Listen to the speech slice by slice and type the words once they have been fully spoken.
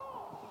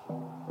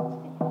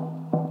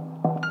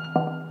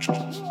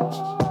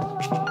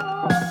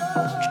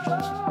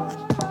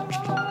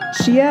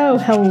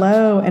Gio,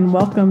 hello, and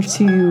welcome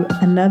to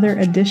another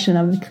edition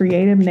of the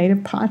Creative Native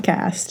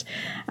Podcast.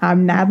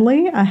 I'm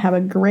Natalie. I have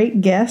a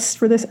great guest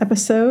for this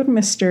episode,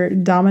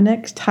 Mr.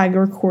 Dominic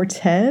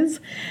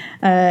Tiger-Cortes,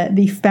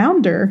 the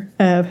founder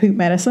of Hoop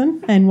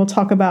Medicine, and we'll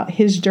talk about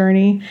his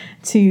journey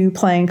to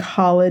playing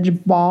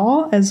college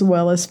ball as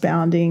well as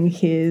founding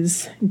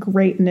his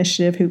great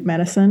initiative, Hoop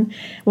Medicine.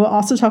 We'll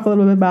also talk a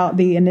little bit about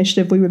the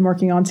initiative we've been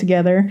working on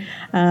together.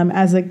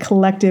 As a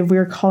collective,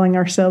 we're calling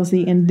ourselves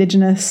the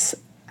Indigenous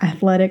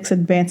Athletics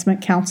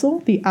Advancement Council,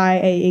 the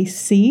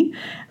IAAC,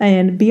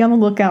 and be on the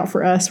lookout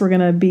for us. We're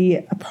going to be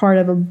a part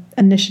of an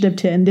initiative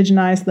to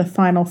indigenize the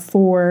Final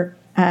Four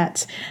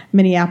at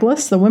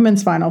Minneapolis, the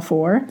women's Final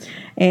Four,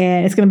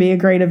 and it's going to be a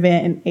great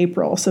event in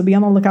April. So be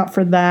on the lookout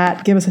for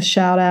that. Give us a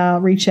shout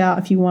out, reach out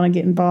if you want to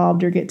get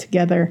involved or get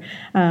together.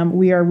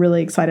 We are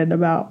really excited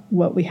about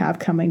what we have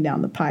coming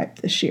down the pipe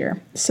this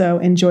year. So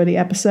enjoy the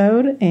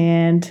episode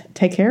and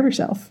take care of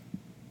yourself.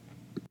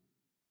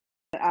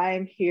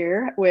 I'm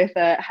here with,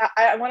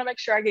 I want to make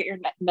sure I get your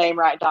name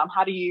right, Dom.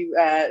 How do you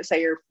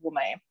say your full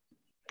name?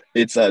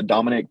 It's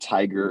Dominic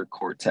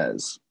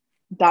Tiger-Cortes.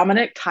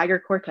 Dominic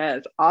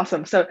Tiger-Cortes.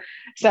 Awesome. So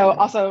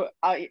also,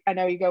 I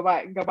know you go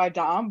by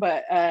Dom,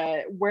 but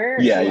where?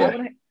 Yeah.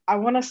 I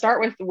want to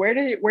start with where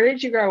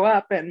did you grow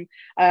up, and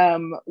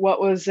what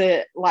was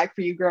it like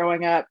for you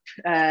growing up?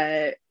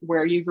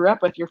 Where you grew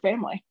up with your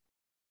family?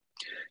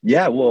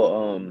 Yeah.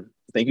 Well,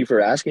 thank you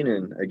for asking.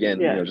 And again,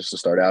 just to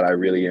start out, I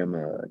really am,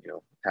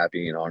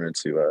 happy and honored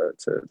to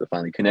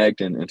finally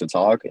connect and to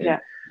talk.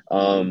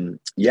 And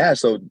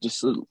so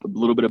just a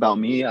little bit about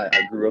me.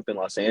 I grew up in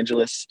Los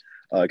Angeles,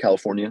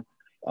 California.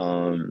 I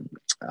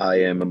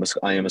am a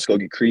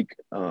Muskogee Creek,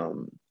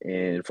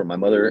 and from my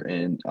mother,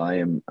 and I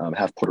am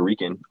half Puerto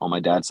Rican on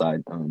my dad's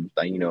side,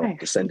 Taino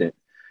descendant.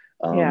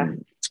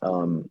 And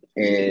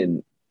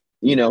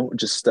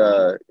just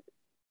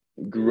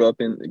grew up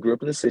in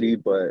the city,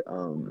 but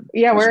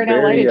where in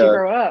LA did you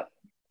grow up?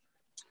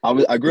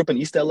 I grew up in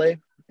East LA,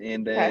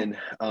 and then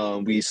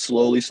we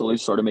slowly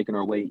started making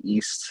our way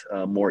east,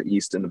 more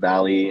east in the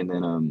valley, and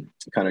then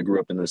kind of grew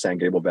up in the San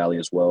Gabriel Valley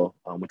as well.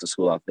 Went to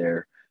school out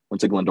there,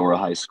 went to Glendora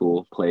High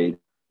School, played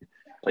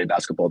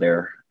basketball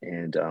there,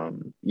 and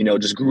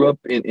just grew up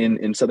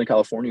in Southern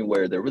California,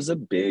 where there was a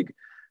big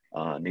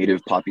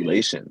Native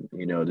population,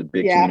 the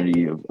big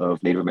community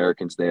of Native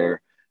Americans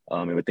there.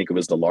 I would think it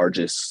was the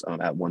largest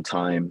at one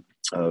time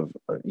of,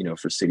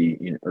 for city,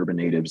 urban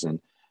natives.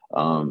 And,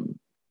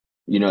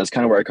 it's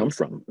kind of where I come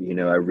from. We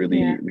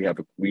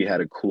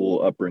had a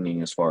cool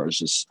upbringing as far as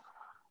just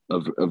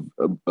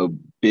a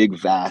big,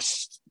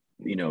 vast,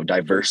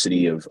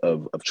 diversity of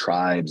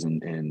tribes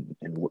and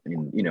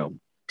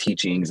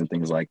teachings and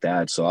things like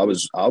that. So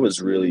I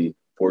was really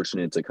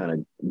fortunate to kind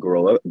of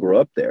grow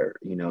up there,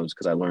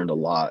 because I learned a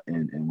lot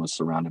and was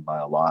surrounded by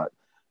a lot.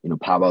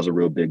 Powwows are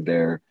real big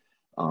there.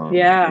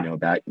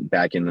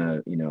 Back in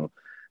the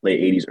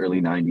late 80s,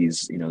 early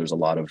 90s, there's a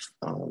lot of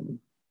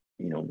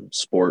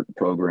sport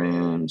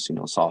programs,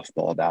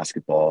 softball,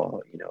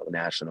 basketball, the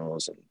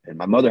nationals, and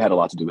my mother had a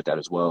lot to do with that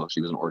as well.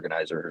 She was an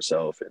organizer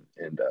herself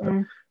and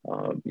an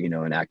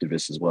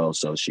activist as well.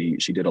 So she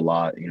did a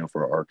lot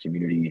for our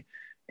community,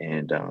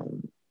 and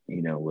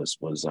was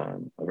a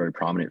very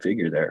prominent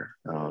figure there.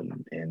 I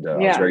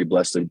was very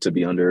blessed to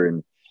be under.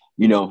 And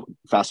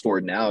fast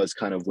forward now is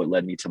kind of what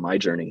led me to my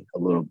journey a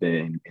little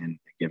bit and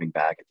giving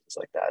back and things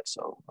like that.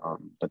 So,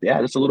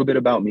 just a little bit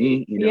about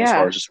me, as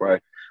far as just where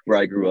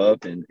I grew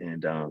up and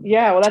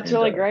well, that's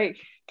really great.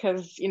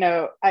 Cause,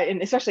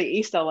 and especially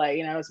East LA,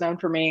 is known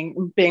for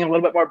being a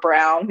little bit more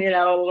brown,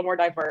 a little more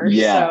diverse.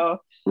 Yeah. So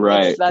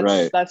right.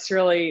 That's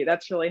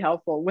really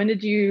helpful. How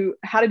did you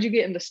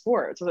get into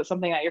sports? Was it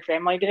something that your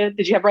family did?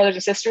 Did you have brothers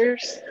and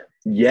sisters?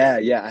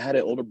 Yeah. I had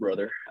an older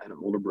brother.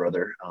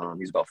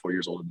 He's about 4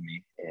 years older than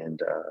me.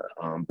 And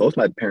both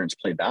my parents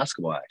played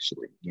basketball,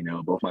 actually.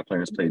 Both my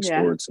parents played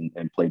sports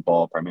and played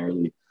ball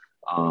primarily.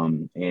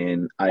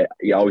 And I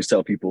always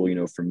tell people,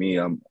 for me,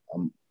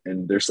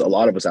 and there's a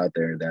lot of us out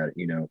there that,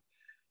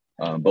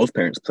 both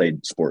parents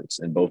played sports,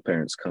 and both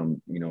parents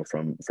come,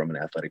 from an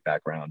athletic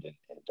background. And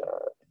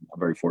I'm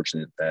very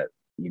fortunate that,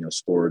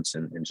 sports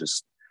and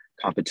just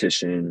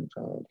competition,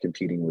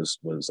 competing was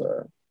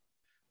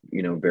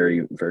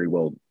very, very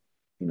well,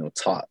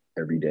 taught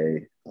every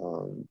day.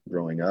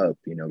 Growing up,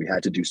 we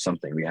had to do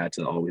something. We had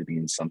to always be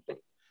in something.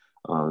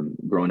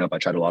 Growing up, I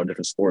tried a lot of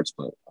different sports,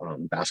 but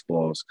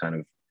basketball was kind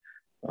of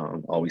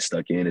always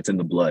stuck in. It's in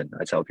the blood.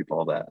 I tell people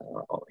all that,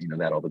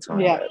 that all the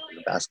time. Yeah.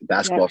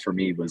 Basketball for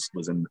me was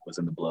in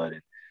the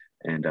blood,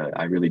 and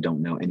I really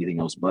don't know anything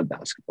else but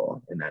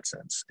basketball in that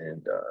sense.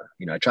 And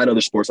I tried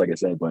other sports, like I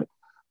said, but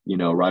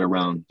right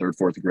around third,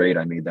 fourth grade,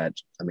 I made that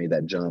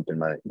jump, and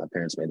my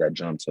parents made that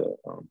jump to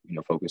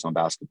focus on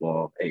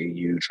basketball,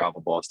 AAU,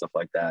 travel ball, stuff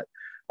like that.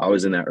 I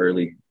was in that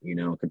early,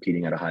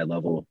 competing at a high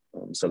level.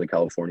 Southern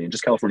California, and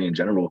just California in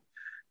general,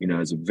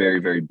 is a very,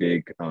 very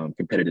big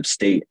competitive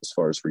state as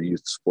far as for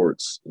youth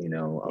sports.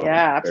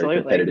 Absolutely.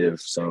 Very competitive.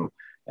 So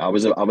I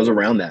was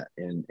around that,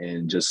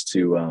 and just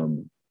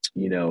to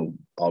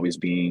always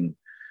being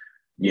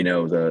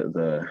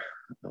the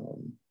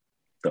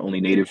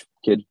only native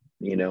kid,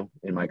 in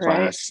my Right.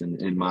 class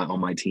and on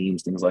my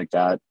teams, things like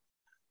that.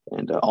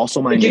 And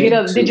also my Did you get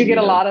name a too, did you get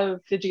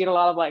a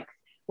lot of like,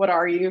 what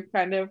are you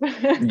kind of?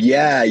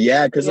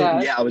 Yeah, because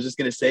Yeah. I was just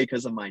gonna say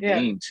because of my Yeah.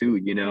 name too.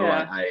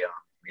 Yeah.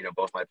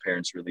 Both my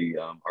parents really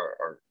are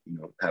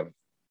have,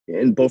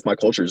 and both my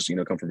cultures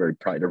come from they're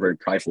very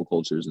prideful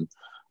cultures,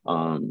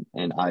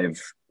 and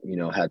I've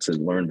had to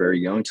learn very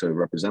young to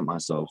represent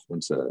myself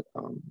and to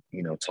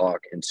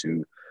talk and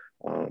to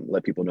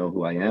let people know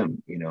who I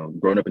am.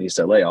 Growing up in East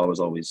LA, I was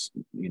always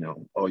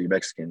oh, you're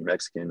Mexican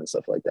and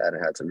stuff like that. I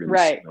had to really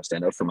Right.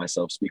 stand up for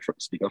myself, speak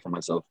up for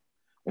myself,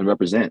 and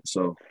represent.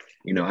 So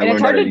I And it's learned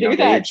that hard at to a do young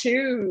that age.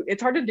 too.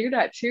 It's hard to do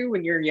that too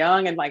when you're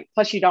young, and like,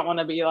 plus you don't want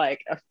to be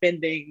like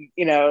offending,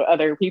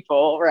 other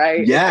people,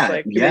 right? It's Yeah,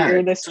 like you're yeah,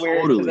 in this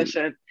weird totally.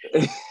 position.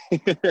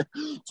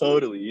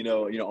 Totally.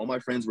 All my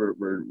friends were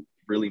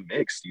really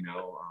mixed. I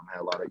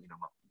had a lot of,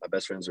 my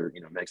best friends are,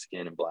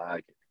 Mexican and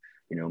Black,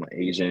 my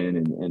Asian,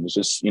 and it's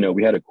just,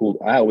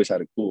 I always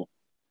had a cool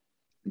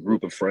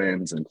group of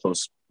friends and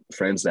close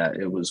friends that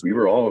we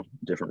were all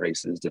different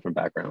races, different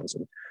backgrounds.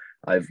 And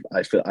I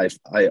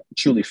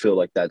truly feel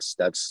like that's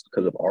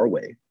because of our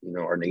way,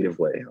 our native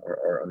way,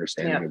 our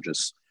understanding Yeah. of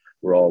just,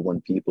 we're all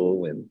one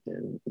people, and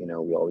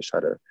we always try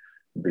to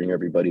bring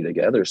everybody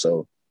together.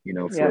 So,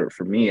 Yeah.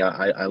 for me,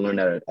 I learned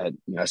that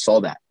I saw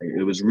that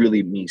it was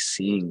really me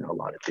seeing a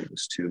lot of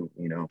things too,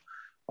 and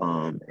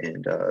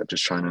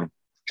just trying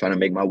to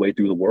make my way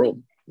through the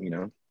world.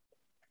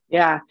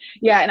 Yeah.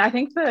 Yeah. And I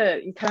think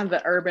the kind of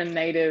the urban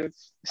native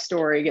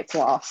story gets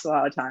lost a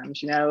lot of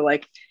times,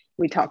 like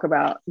we talk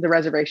about the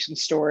reservation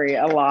story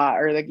a lot,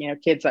 or the,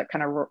 kids that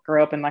kind of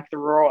grow up in like the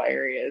rural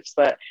areas.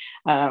 But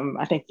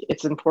I think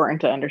it's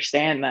important to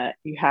understand that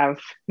you have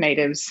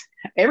natives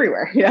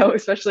everywhere,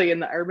 especially in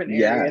the urban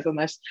Yeah. areas. And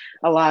there's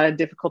a lot of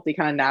difficulty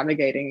kind of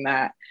navigating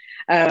that.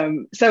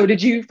 So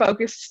did you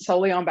focus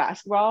solely on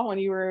basketball when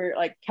you were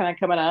like kind of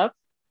coming up?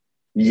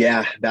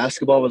 Yeah,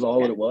 basketball was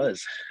all Yeah. it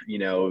was. Yeah.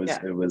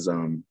 That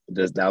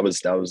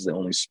was the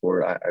only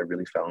sport I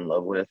really fell in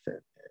love with. And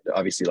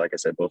obviously, like I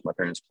said, both my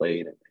parents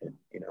played, and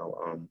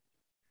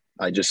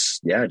I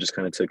just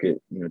kind of took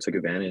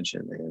advantage,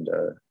 and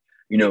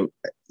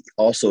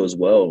also as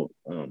well,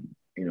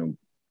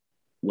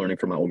 learning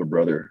from my older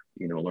brother,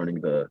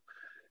 learning the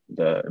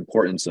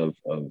importance of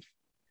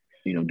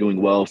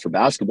doing well for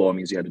basketball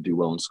means you had to do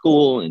well in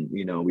school. And,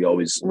 we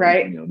always,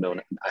 Right. known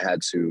I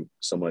had to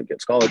somewhat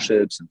get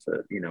scholarships and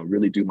to,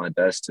 really do my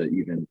best to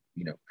even,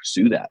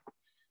 pursue that.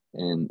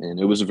 And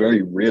it was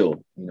very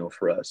real,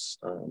 for us.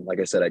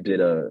 Like I said, I did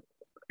a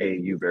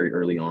AAU very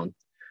early on.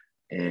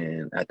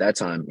 And at that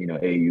time,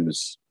 AAU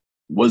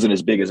wasn't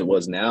as big as it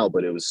was now,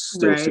 but it was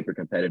still Right. super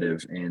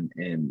competitive. And,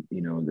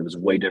 it was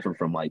way different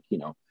from like,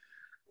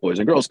 Boys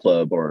and Girls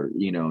Club, or,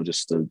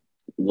 just a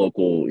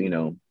local,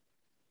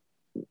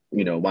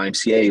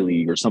 YMCA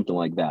league or something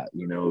like that.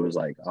 It was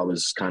like I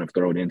was kind of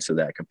thrown into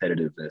that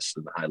competitiveness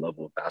and the high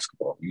level of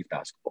basketball, youth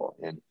basketball.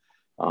 And,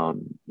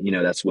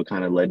 that's what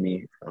kind of led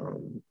me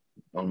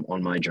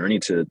on my journey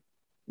to,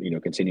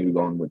 continue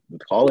going with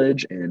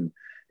college, and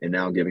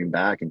now giving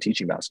back and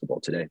teaching basketball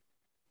today.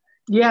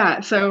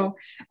 Yeah. So,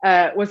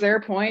 was there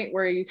a point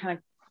where you kind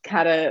of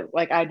had a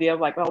like idea of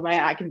like, oh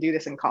man, I can do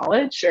this in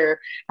college, or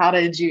how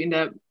did you end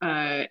up?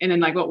 And then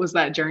like, what was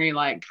that journey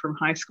like from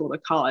high school to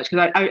college?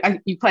 Because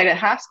you played at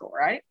high school,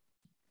 right?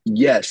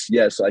 Yes.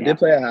 So I Yeah. did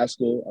play at high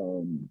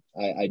school.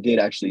 I did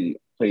actually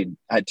played.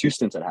 I had 2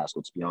 stints at high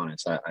school. To be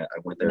honest, I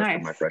went there for my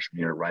Nice. freshman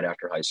year, right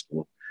after high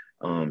school,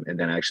 and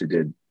then I actually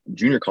did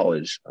junior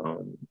college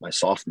my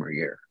sophomore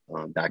year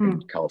back in Hmm.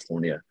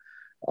 California.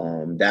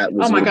 That Oh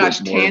was a my little bit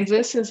gosh, more of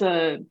Kansas is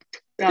that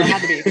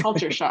had to be a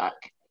culture shock.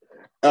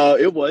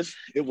 it was.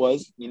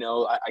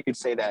 I could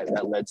say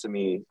that led to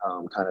me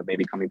kind of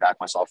maybe coming back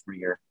my sophomore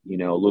year.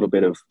 A little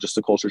bit of just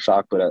a culture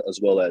shock, but as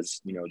well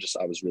as just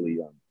I was really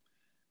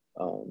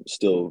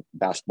still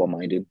basketball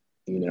minded.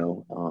 In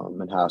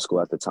high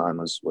school at the time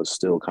was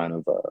still kind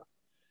of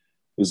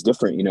it was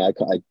different.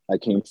 I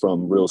came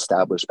from real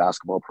established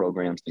basketball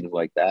programs, things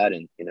like that,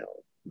 and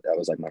that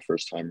was like my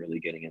first time really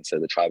getting into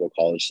the tribal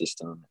college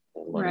system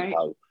and learning Right.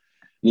 how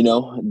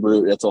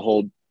that's a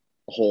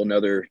whole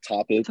nother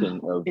topic,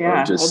 and of Yeah.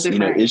 Whole just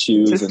different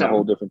issues and a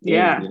whole system. different thing.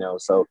 Yeah.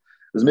 So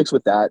it was mixed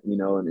with that.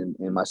 And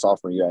in my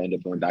sophomore year I ended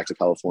up going back to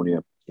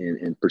California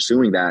and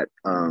pursuing that,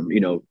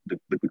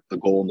 the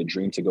goal and the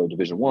dream to go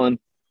Division 1,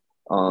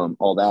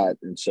 all that.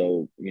 And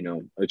so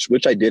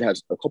which I did have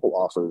a couple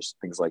offers,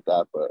 things like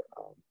that, but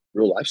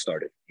real life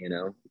started,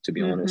 to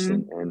be honest.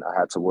 Mm-hmm. And I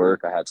had to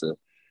work, I had to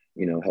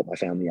help my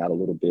family out a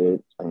little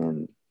bit.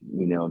 And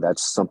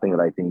that's something that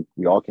I think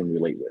we all can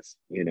relate with,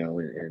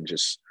 and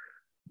just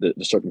the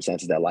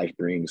circumstances that life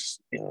brings.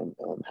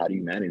 How do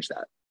you manage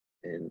that?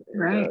 And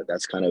Right.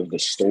 that's kind of the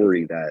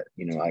story that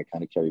I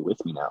kind of carry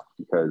with me now,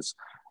 because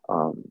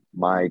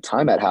my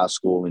time at high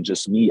school and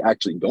just me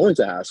actually going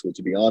to high school,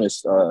 to be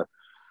honest,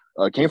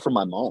 came from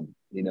my mom.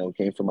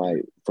 came from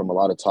a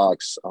lot of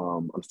talks.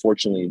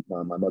 Unfortunately,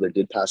 my mother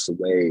did pass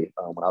away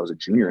when I was a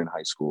junior in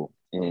high school,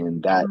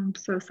 and that I'm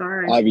so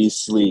sorry.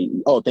 obviously.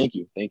 Oh, thank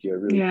you. I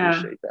really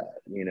appreciate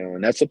that.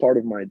 And that's a part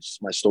of my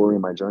story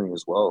and my journey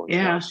as well.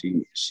 Yeah.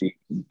 She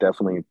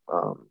definitely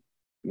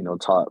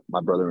taught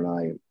my brother and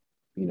I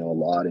a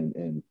lot,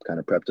 and kind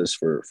of prepped us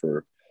for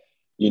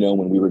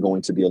when we were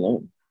going to be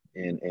alone.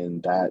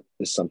 And that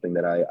is something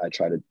that I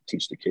try to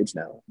teach the kids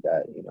now,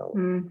 that,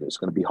 there's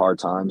going to be hard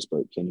times,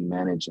 but can you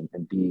manage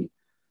and be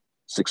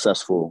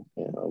successful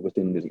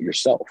within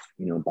yourself,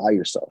 by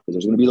yourself? Because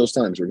there's going to be those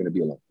times we're going to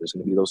be alone. There's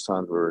going to be those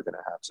times where we're going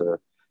to have to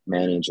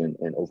manage and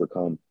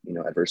overcome,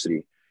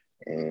 adversity.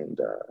 And,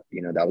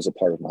 that was a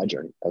part of my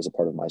journey. That was a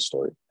part of my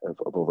story of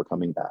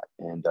overcoming that.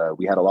 And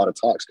we had a lot of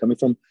talks coming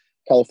from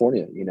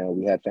California.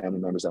 We had family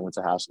members that went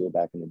to high school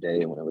back in the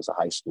day when it was a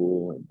high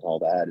school and all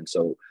that. And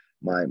so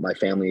my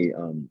family,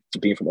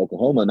 being from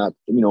Oklahoma, not,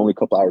 only a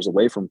couple hours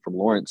away from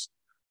Lawrence,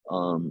 I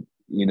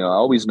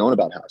always known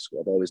about high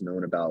school. I've always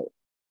known about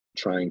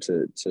trying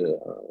to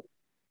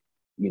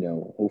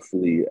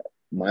hopefully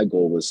my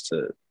goal was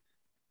to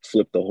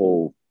flip the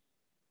whole,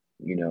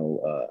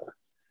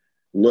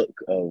 look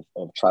of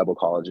tribal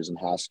colleges and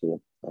high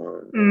school,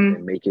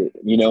 and make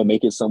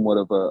it somewhat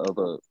of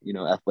a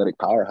athletic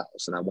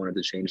powerhouse. And I wanted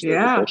to change the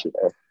culture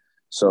there.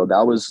 So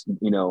that was,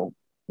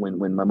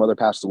 when my mother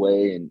passed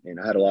away, and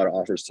I had a lot of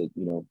offers to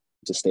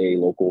stay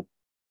local.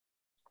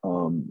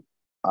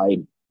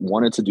 I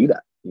wanted to do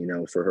that,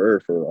 for her,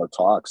 for our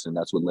talks. And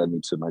that's what led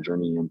me to my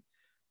journey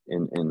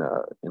in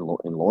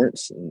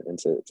Lawrence and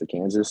to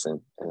Kansas.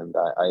 And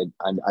I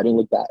didn't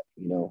look back.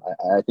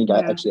 I think I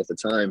actually, at the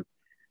time,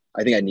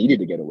 I think I needed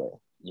to get away,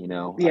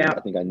 I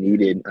think I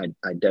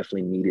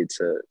definitely needed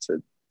to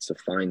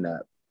find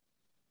that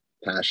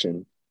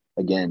passion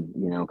again,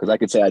 because I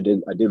could say I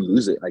did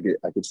lose it. I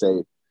could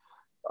say,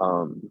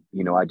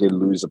 I did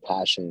lose a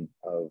passion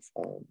of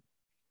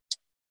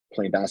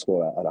playing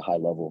basketball at a high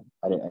level.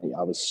 I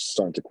was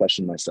starting to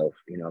question myself,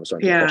 I was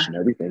starting to question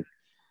everything.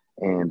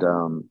 And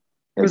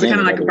was it kind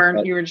of like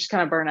you were just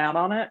kind of burnt out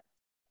on it?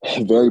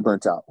 Very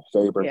burnt out.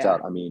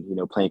 I mean,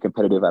 playing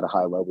competitive at a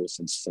high level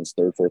since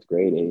third, fourth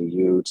grade,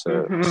 AAU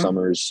to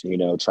summers,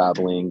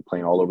 traveling,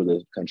 playing all over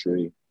the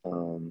country,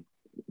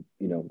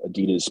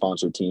 Adidas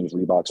sponsored teams,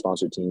 Reebok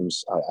sponsored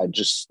teams. I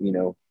just, we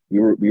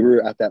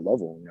were at that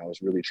level, and I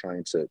was really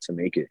trying to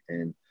make it.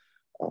 And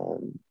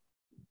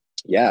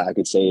I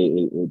could say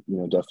it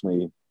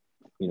definitely,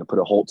 put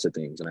a halt to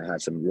things, and I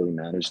had to really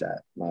manage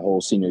that. My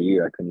whole senior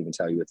year, I couldn't even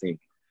tell you a thing.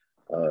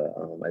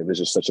 It was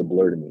just such a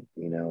blur to me,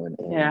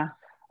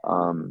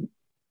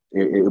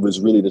 it was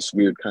really this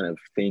weird kind of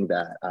thing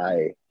that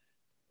I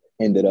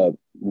ended up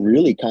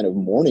really kind of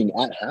mourning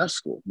at high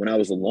school. When I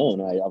was alone,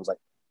 I was like,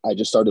 I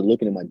just started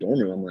looking in my dorm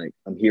room. I'm like,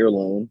 I'm here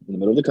alone in the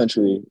middle of the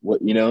country,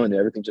 and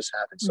everything just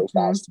happened so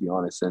fast, to be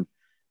honest. And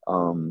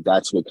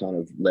that's what kind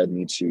of led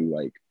me to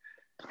like,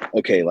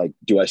 okay, like,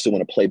 do I still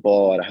want to play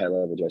ball at a high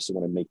level? Do I still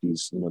want to make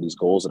these, these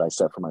goals that I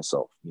set for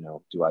myself?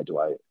 Do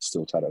I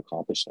still try to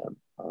accomplish them?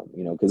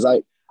 Because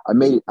I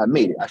made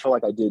it. I felt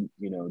like I did,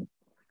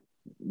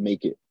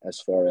 make it as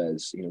far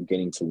as,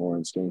 getting to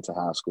Lawrence, getting to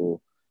high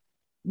school,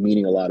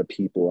 meeting a lot of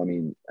people. I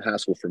mean, high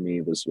school for me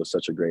was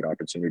such a great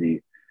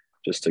opportunity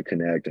just to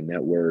connect and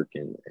network,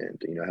 and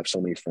I have so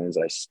many friends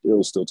that I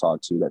still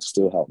talk to that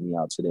still help me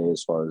out today,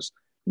 as far as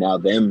now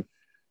them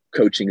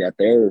coaching at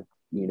their,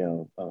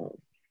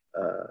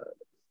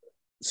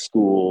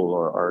 school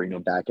or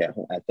back at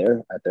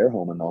their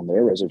home and on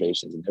their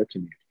reservations and their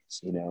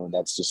communities, and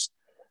that's just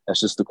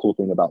the cool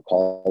thing about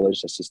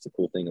college. That's just the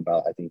cool thing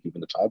about, I think, even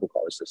the tribal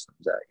college systems,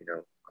 that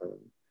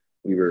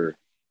we were,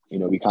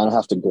 we kind of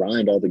have to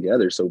grind all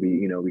together, so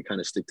we kind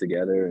of stick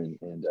together, and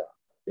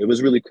it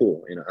was really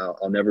cool.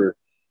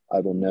 I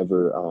will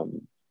never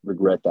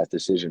regret that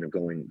decision of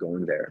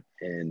going there.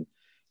 And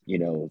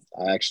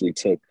I actually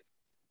took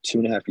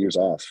 2.5 years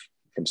off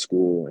from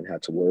school and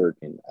had to work,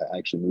 and I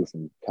actually moved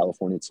from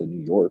California to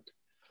New York.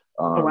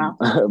 Wow.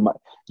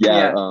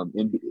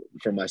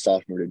 From my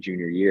sophomore to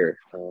junior year,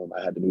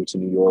 I had to move to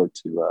New York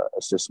to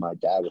assist my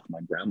dad with my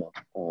grandma.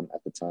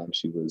 At the time,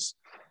 she was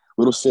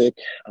a little sick.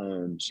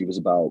 She was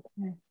about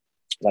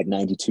like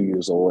 92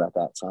 years old at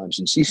that time,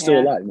 and she's still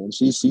alive, man.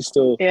 She's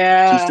still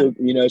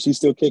she's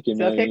still kicking,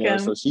 still man. Kicking.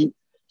 So she's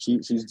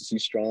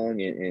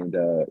strong, and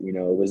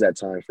it was that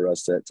time for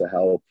us to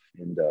help,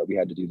 and we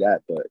had to do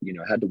that. But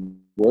I had to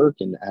work,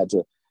 and I had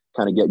to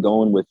kind of get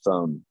going with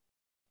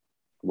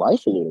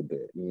life a little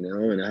bit,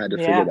 and I had to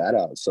figure that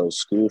out. So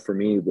school for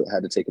me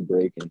had to take a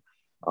break,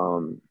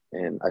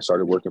 and I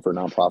started working for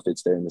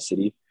nonprofits there in the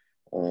city,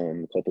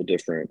 a couple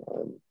different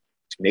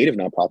Native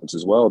nonprofits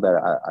as well that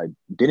I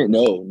didn't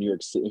know New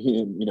York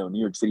City. New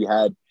York City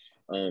had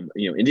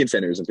Indian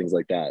centers and things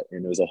like that,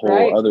 and there was a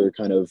whole other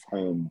kind of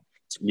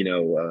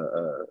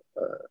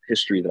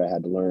history that I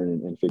had to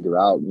learn and figure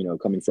out.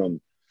 Coming from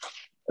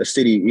a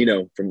city,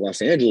 from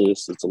Los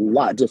Angeles, it's a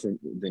lot different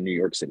than New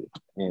York City,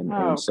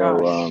 and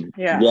so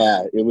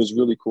it was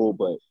really cool.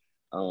 But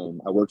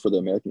I worked for the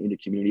American Indian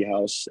Community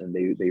House, and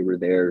they were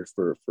there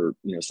for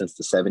since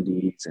the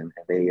 70s, and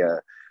they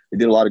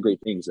did a lot of great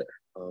things there.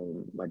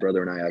 My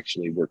brother and I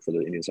actually worked for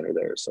the Indian Center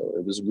there, so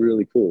it was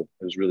really cool.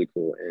 It was really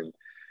cool, and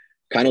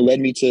kind of led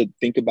me to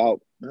think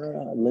about,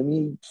 let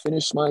me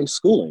finish my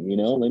schooling.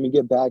 Let me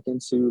get back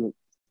into.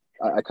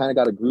 I kind of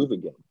got a groove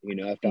again.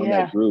 I found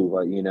that groove.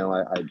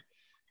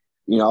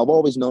 I've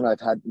always known I've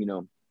had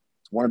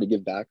wanted to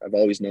give back. I've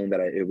always known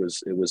that it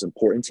was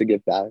important to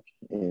give back,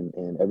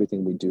 and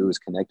everything we do is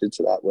connected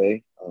to that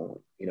way.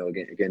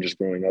 Again, just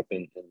growing up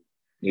in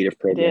Native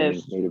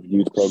programming, Native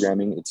youth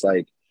programming, it's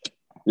like,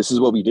 this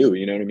is what we do,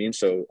 you know what I mean?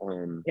 So,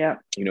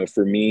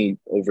 for me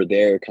over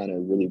there, kind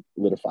of really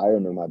lit a fire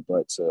under my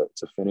butt to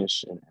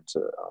finish and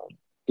to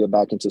get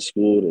back into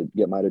school, to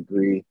get my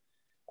degree,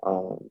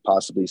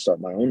 possibly start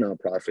my own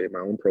nonprofit, my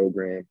own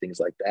program, things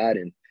like that.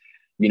 And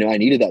I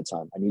needed that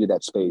time. I needed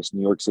that space.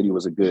 New York City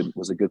was a good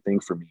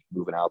thing for me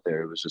moving out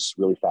there. It was just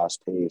really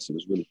fast paced. It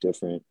was really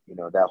different.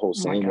 That whole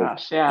saying of,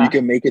 if you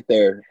can make it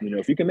there,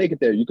 if you can make it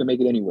there, you can make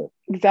it anywhere.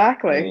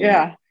 Exactly.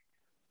 And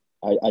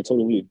I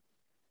totally agree.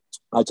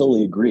 I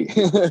totally agree. I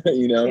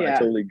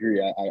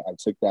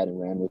took that and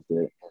ran with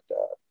it.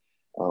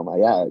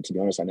 And to be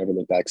honest, I never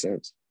looked back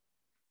since.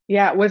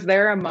 Yeah. Was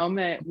there a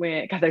moment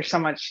when, God, there's so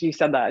much, you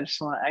said that, I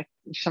just want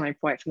so many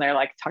points in there,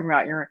 like talking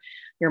about your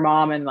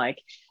mom, and like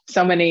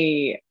so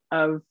many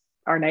of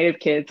our Native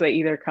kids, they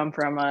either come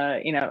from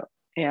a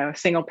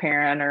single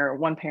parent or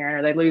one parent,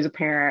 or they lose a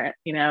parent,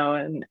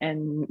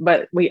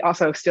 but we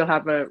also still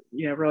have a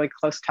really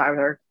close tie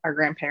with our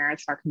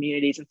grandparents and our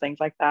communities and things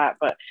like that.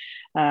 But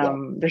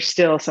there's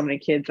still so many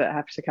kids that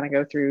have to kind of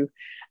go through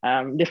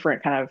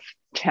different kind of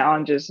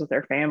challenges with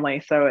their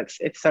family. So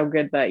it's so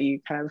good that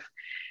you kind of,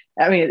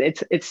 I mean, it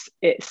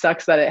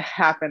sucks that it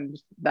happened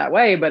that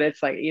way, but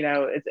it's like,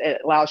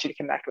 it allows you to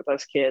connect with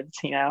those kids,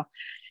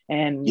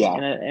 and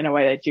in a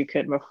way that you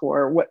couldn't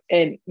before.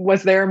 And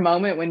was there a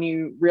moment when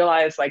you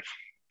realized, like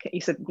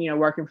you said,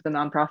 working for the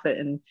nonprofit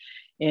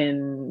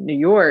in New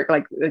York,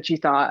 like that you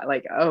thought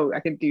like, oh, I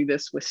could do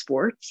this with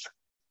sports?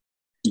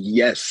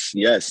 Yes,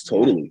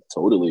 totally.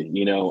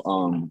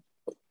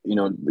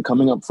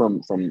 Coming up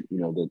from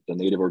the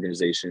Native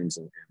organizations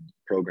and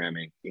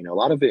programming, a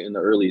lot of it in the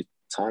early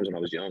times when I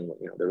was young,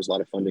 there was a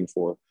lot of funding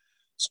for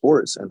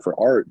sports and for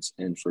arts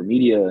and for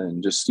media,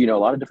 and just a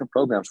lot of different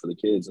programs for the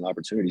kids and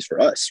opportunities for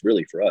us.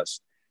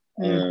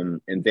 And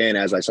then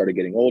as I started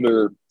getting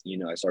older,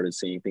 I started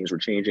seeing things were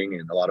changing,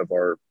 and a lot of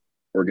our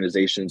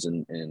organizations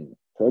and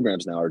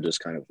programs now are just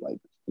kind of like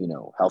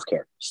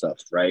healthcare stuff,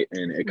 right?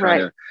 And it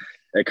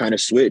kind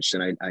of switched,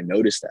 and I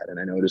noticed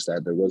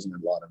that there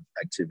wasn't a lot of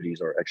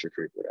activities or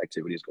extracurricular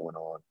activities going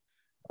on,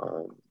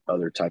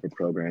 other type of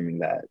programming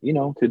that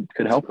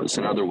could help us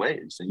in other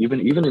ways, and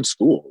even in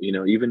school,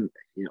 even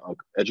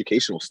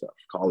educational stuff,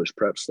 college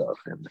prep stuff,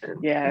 and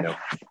the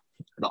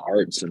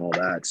arts and all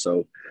that.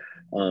 So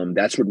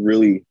that's what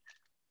really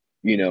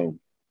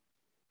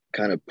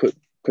kind of put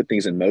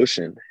things in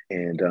motion.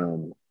 And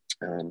I'm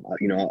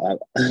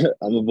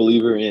a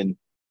believer in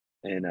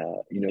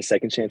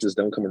second chances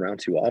don't come around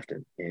too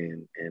often,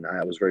 and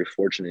I was very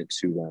fortunate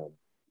to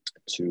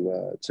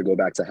go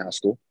back to high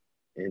school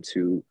and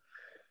to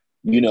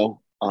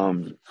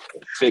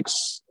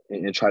fix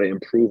and try to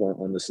improve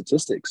on the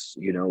statistics,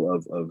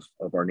 of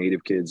our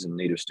Native kids and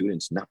Native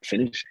students not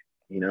finishing,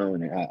 and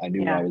I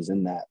knew I was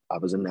in that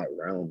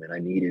realm, and I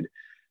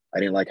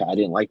didn't like that, I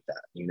didn't like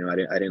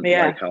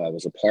how I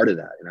was a part of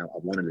that, and I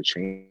wanted to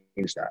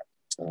change that.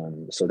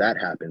 So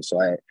that happened. So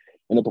I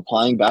ended up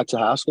applying back to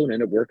high school and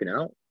ended up working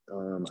out.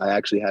 I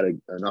actually had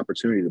an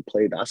opportunity to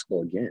play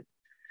basketball again.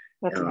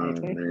 That's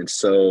amazing. And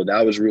so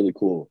that was really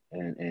cool.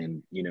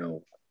 And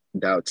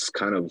that's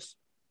kind of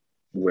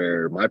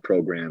where my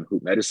program,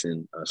 Hoop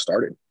Medicine,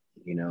 started.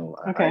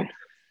 I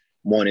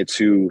wanted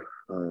to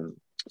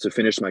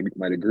finish my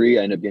degree.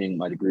 I ended up getting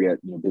my degree at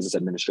business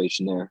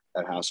administration there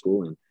at high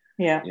school, and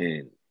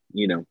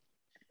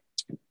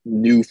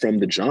knew from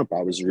the jump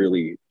I was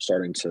really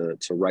starting to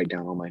write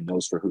down on my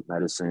notes for Hoop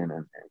Medicine,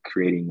 and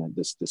creating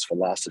this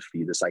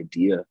philosophy, this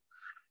idea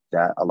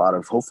that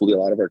hopefully a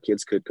lot of our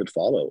kids could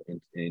follow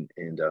and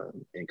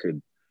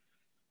could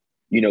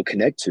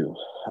connect to.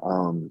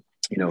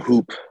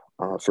 Hoop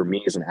for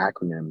me is an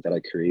acronym that I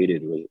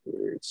created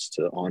where it's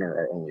to honor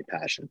our only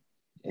passion.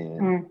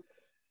 And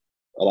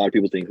a lot of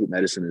people think Hoop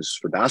Medicine is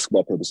for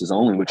basketball purposes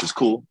only, which is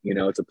cool.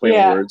 It's a play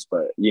on words,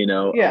 but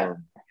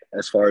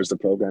as far as the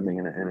programming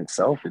in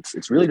itself,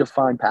 it's really to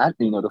find our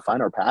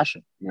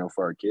passion,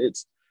 for our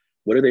kids.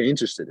 What are they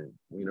interested in?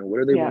 What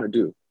do they want to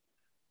do?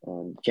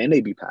 Can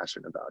they be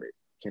passionate about it?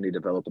 Can they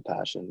develop a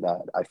passion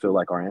that I feel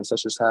like our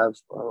ancestors have,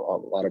 a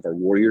lot of our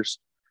warriors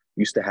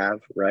used to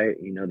have, right?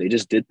 They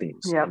just did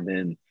things, and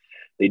then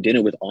they did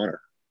it with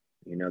honor.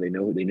 They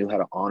knew how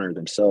to honor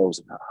themselves,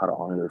 and how to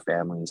honor their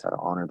families, how to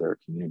honor their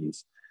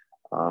communities.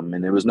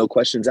 And there was no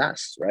questions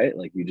asked, right?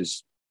 Like, you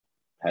just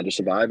had to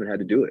survive and had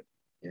to do it.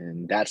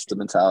 And that's the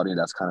mentality.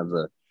 That's kind of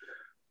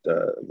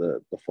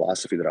the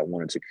philosophy that I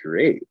wanted to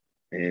create.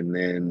 And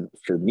then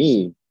for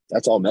me,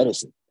 that's all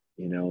medicine.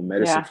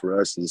 Medicine for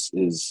us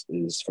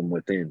is from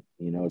within.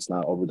 It's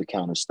not over the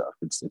counter stuff.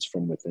 It's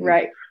from within.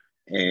 Right.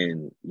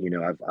 And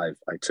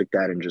I took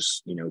that and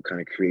just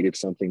kind of created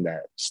something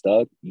that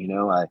stuck.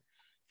 I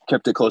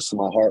kept it close to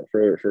my heart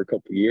for a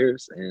couple of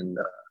years, and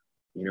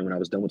when I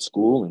was done with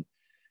school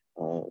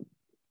and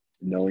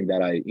knowing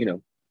that I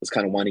was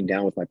kind of winding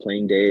down with my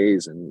playing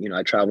days, and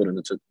I traveled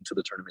into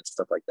the tournaments and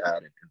stuff like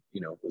that, and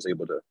was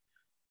able to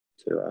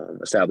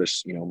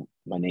establish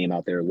my name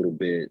out there a little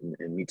bit,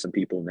 and meet some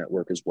people,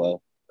 network as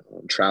well,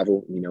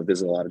 travel,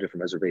 visit a lot of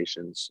different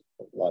reservations,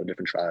 a lot of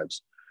different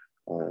tribes.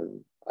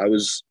 I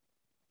was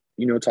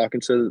talking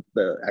to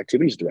the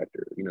activities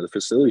director, the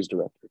facilities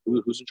director,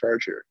 who's in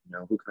charge here,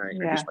 who can I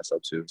introduce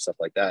myself to, stuff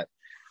like that.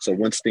 So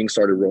once things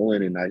started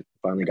rolling and I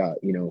finally got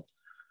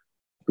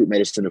group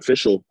medicine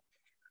official,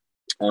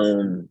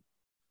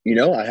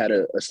 I had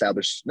an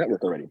established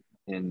network already.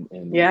 And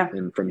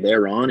from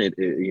there on, it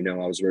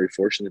I was very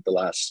fortunate the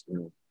last,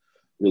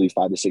 really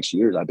 5 to 6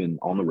 years, I've been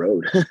on the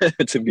road,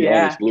 to be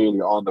honest,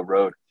 literally on the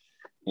road.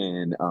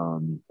 And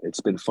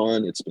it's been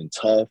fun. It's been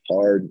tough,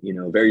 hard,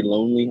 very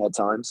lonely at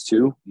times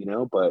too,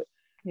 but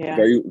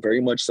very,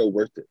 very much so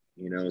worth it.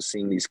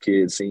 Seeing these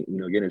kids,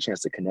 getting a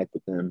chance to connect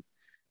with them,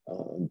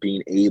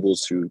 being able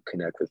to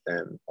connect with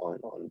them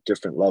on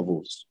different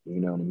levels,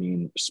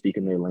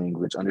 speaking their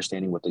language,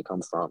 understanding what they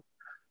come from,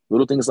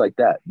 little things like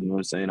that.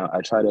 I'm saying?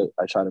 I try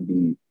to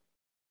be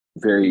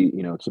very,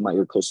 keep my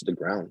ear close to the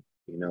ground.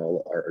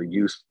 Our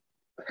youth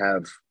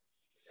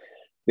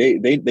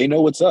they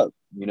know what's up.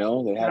 They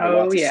have a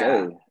lot to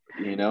say.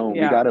 We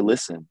got to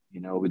listen.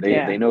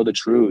 They know the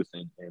truth,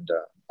 and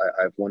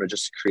I want to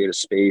just create a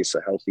space,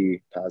 a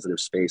healthy, positive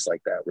space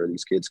like that, where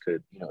these kids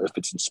could, if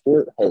it's in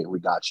sport, hey, we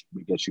got you.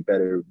 We get you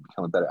better,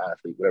 become a better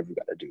athlete, whatever you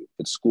got to do. If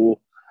it's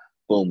school,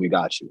 boom, we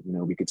got you.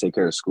 We could take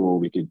care of school.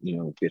 We could,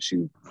 get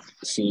you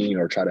seen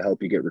or try to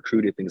help you get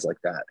recruited, things like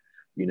that.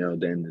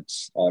 Then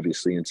it's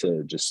obviously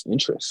into just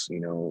interests.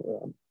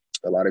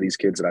 A lot of these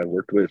kids that I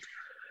worked with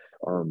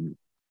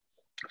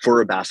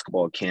for a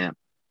basketball camp,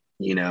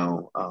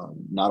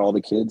 not all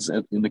the kids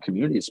in the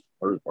communities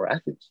are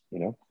athletes,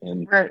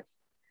 and right.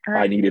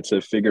 I needed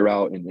to figure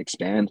out and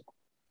expand.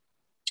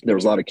 There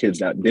was a lot of kids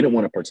that didn't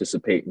want to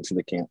participate into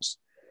the camps.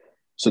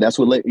 So that's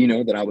what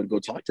that I would go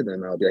talk to them.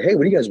 And I'll be like, hey,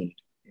 what do you guys want to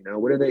do?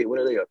 What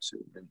are they up to?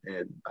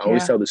 And I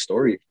always tell the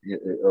story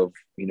of,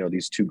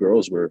 these two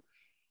girls were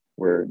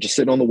just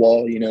sitting on the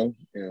wall,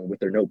 with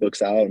their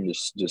notebooks out and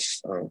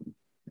just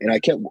and I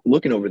kept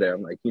looking over there.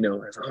 I'm like, I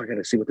was like, I got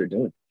to see what they're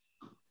doing.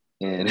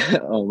 And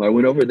I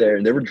went over there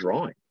and they were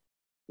drawing,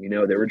 and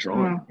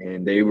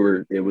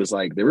it was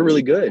like, they were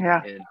really good.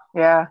 And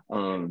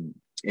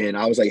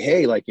I was like,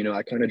 hey, like,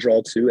 I kind of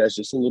draw too, as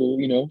just a little,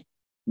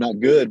 not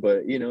good,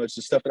 but, it's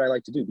just stuff that I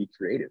like to do, be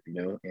creative,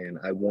 and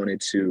I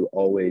wanted to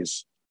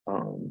always,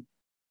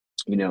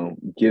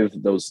 give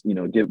those,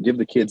 give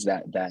the kids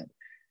that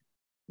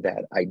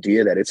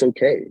idea that it's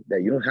okay,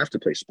 that you don't have to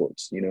play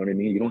sports, you know what I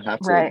mean? You don't have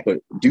to,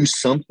 but do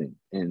something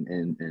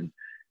and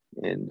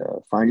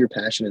find your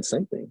passion in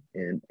something.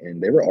 And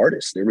they were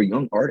artists, they were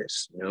young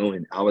artists,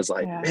 and I was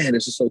like, man,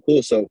 this is so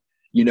cool. So,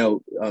 they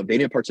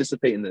didn't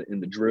participate in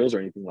the drills or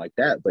anything like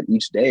that, but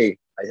each day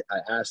I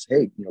asked,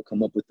 hey,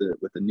 come up with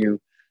a new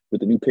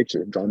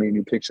picture, draw me a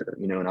new picture,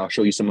 and I'll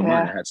show you some of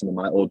mine. I had some of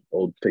my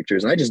old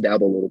pictures, and I just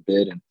dabbled a little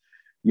bit. And,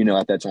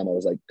 at that time I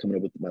was like coming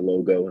up with my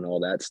logo and all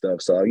that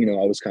stuff. So, I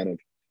was kind of,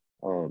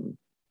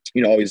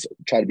 always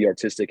try to be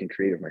artistic and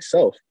creative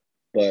myself,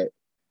 but,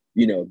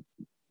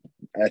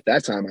 at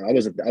that time I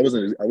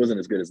wasn't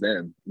as good as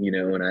them,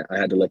 and I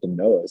had to let them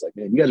know. I was like,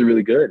 man, you guys are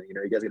really good. You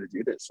guys got to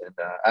do this. And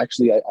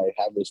actually I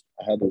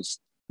have those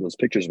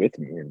pictures with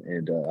me,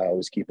 and I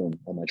always keep them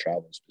on my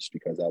travels, just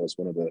because that was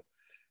one of the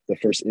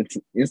first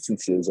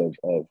instances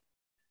of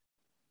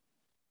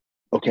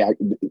okay,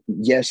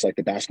 yes, like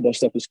the basketball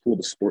stuff is cool,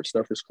 the sports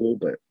stuff is cool,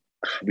 but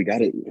we got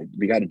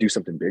to do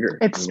something bigger.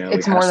 It's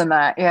more than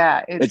that.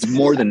 Yeah. It's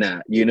more than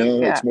that,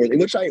 it's more,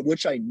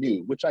 which I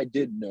knew, which I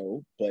did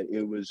know, but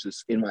it was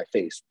just in my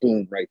face,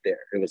 boom, right there.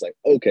 It was like,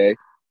 okay,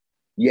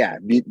 yeah,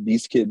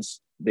 these kids,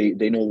 they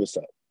know what's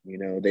up,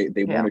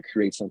 they want to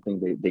create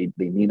something. They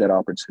need that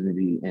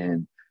opportunity.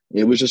 And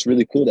it was just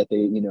really cool that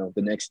they,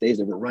 the next days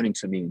they were running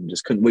to me and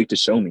just couldn't wait to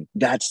show me.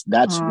 That's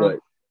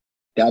what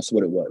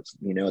it was,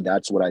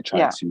 that's what I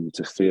tried to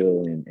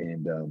feel.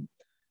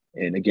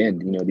 And again,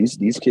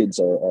 these kids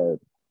are,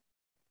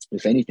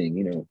 if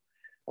anything,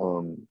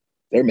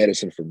 they're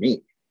medicine for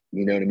me.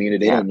 You know what I mean?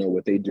 And they don't know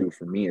what they do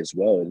for me as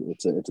well.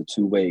 It's a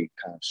two-way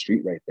kind of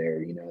street right there,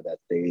 that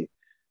they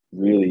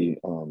really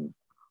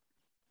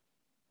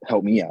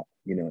help me out,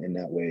 in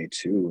that way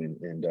too.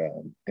 And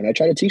I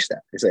try to teach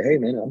that. I say, hey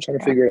man, I'm trying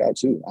to figure it out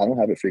too. I don't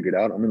have it figured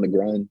out. I'm in the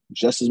grind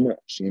just as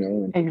much,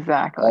 and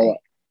exactly.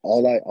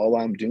 All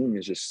I'm doing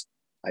is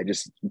I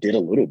just did a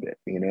little bit,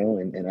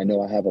 and I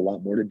know I have a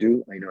lot more to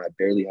do. I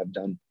barely have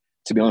done,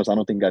 to be honest, I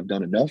don't think I've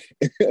done enough.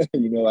 I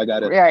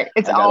gotta,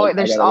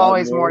 there's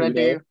always more to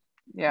do.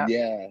 Yeah.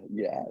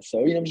 So,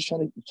 I'm just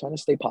trying to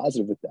stay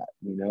positive with that,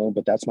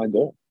 but that's my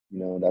goal.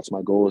 That's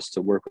my goal, is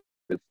to work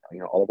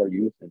all of our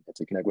youth and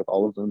to connect with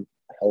all of them,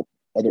 help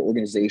other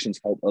organizations,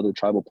 help other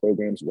tribal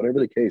programs, whatever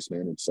the case,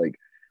 man. It's like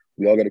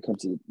we all got to come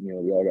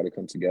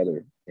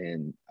together.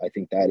 And I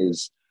think that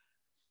is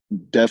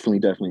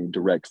definitely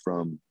direct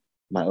from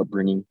my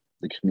upbringing,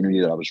 the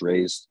community that I was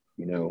raised.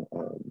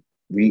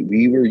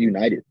 We were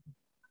united.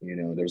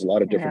 There's a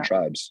lot of different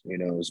tribes. It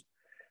was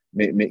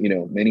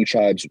many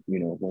tribes,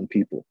 one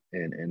people,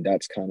 and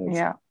that's kind of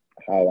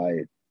how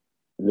I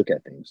look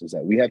at things, is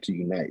that we have to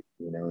unite.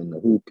 And the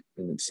hoop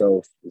in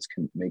itself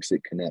makes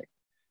it connect.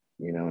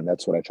 And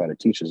that's what I try to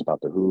teach, is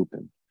about the hoop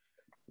and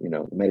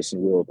the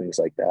medicine wheel, things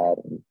like that.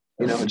 And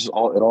it just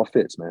all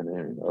fits, man.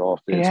 It all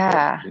fits.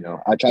 Yeah. But,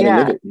 I try to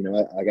live it.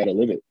 I got to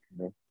live it.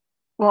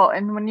 Well,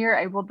 and when you're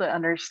able to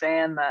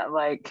understand that,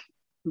 like,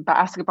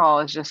 basketball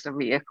is just a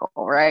vehicle,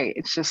 right?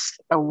 It's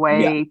just a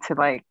way to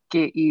like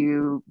get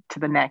you to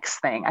the next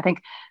thing. I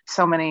think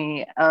so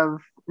many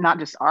of not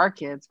just our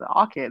kids, but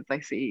all kids, they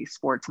see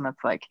sports and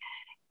it's like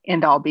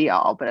end all be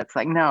all, but it's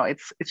like, no,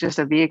 it's just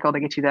a vehicle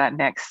to get you to that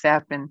next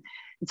step. And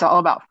it's all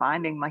about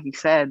finding, like you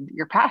said,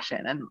 your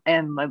passion.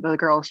 And the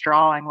girls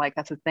drawing, like,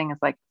 that's the thing.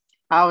 It's like,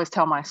 I always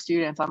tell my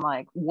students, I'm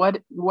like, when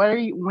are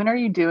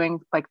you doing,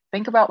 like,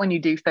 think about when you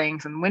do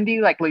things, and when do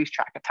you like lose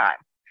track of time?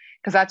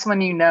 Because that's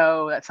when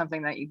that's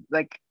something that you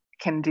like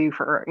can do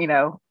for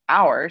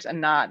hours and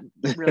not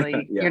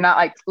really you're not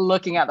like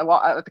looking at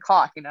the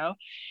clock.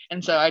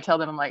 And so I tell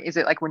them, I'm like, is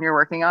it like when you're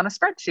working on a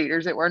spreadsheet, or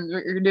is it when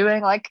you're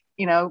doing like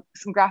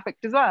some graphic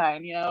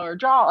design, or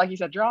draw, like you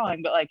said,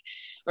 drawing, but like,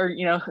 or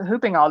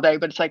hooping all day?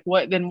 But it's like,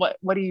 what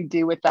do you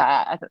do with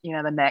that at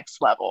the next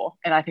level?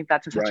 And I think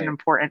that's such an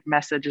important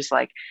message, is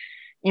like,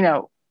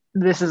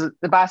 the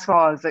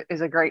basketball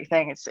is a great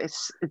thing.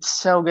 It's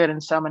so good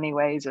in so many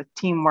ways, with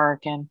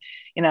teamwork and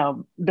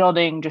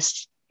building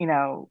just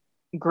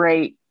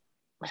great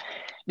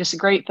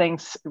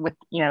things with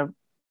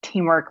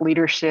teamwork,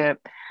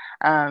 leadership,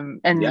 and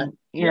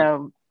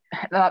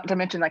not to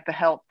mention like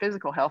the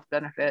physical health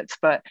benefits,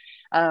 but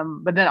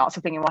then also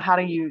thinking, well, how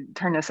do you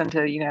turn this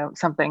into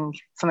something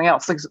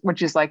else,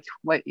 which is like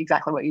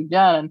exactly what you've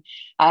done. And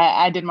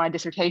I did my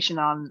dissertation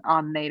on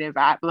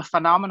the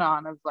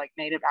phenomenon of like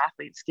Native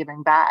athletes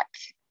giving back,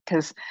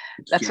 because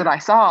that's what I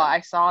saw.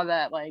 I saw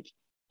that like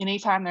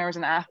anytime there was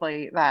an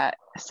athlete that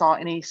saw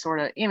any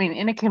sort of,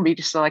 and it can be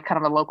just like kind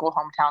of a local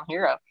hometown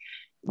hero,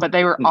 but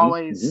they were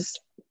always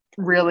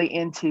really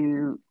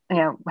into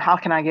how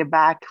can I give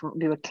back,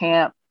 do a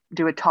camp,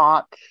 do a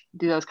talk,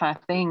 do those kind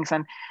of things.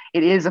 And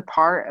it is a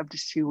part of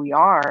just who we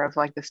are, of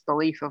like this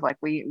belief of like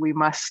we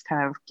must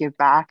kind of give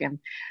back and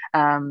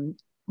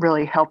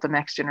really help the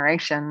next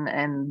generation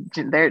and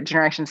their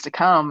generations to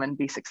come and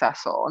be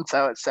successful. And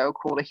so it's so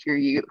cool to hear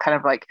you kind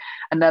of like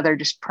another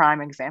just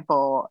prime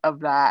example of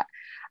that.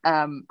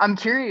 I'm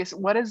curious,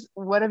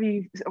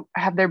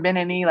 have there been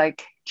any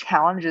like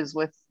challenges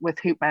with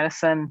hoop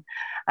medicine,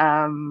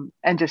 and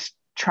just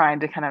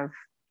trying to kind of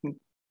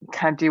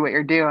do what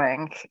you're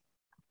doing?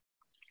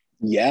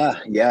 Yeah.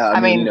 I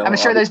mean, I'm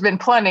sure there's been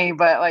plenty,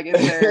 but like, is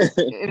there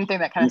anything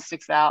that kind of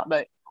sticks out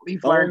that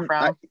you've learned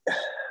from?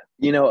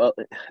 Well,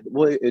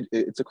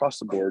 it's across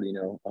the board,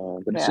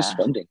 but it's just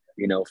funding,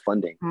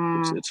 funding.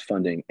 It's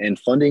funding, and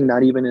funding,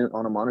 not even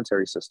on a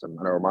monetary system,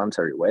 on a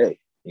monetary way,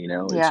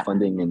 it's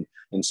funding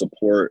and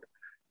support.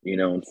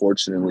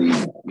 Unfortunately,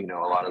 a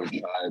lot of the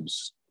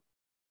tribes,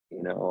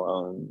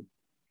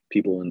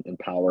 people in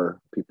power,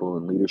 people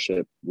in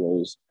leadership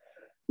roles,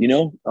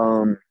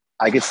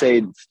 I could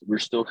say we're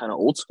still kind of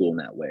old school in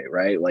that way,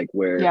 right? Like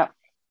where,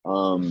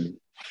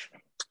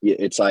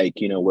 it's like,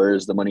 where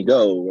does the money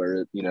go?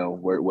 Where,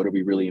 what are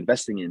we really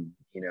investing in?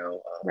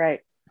 Right.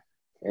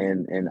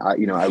 And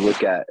I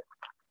look at,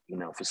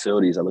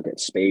 facilities, I look at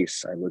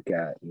space, I look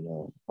at,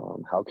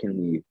 how can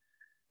we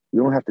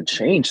don't have to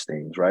change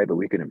things, right? But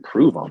we can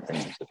improve on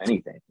things, if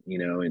anything,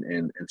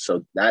 and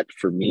so that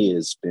for me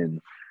has been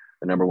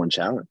the number one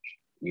challenge.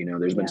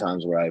 There's been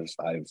times where I've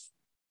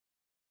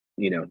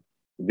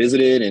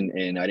visited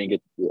and I didn't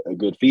get a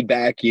good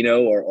feedback,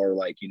 or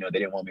like, they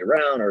didn't want me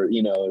around, or,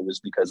 it was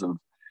because of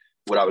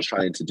what I was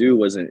trying to do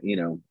wasn't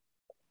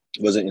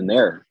in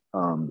their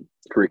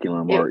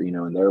curriculum, or,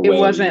 in their way.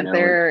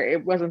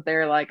 It wasn't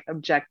their like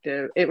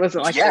objective. It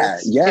wasn't like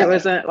it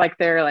wasn't like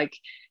they're like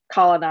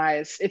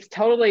colonized. It's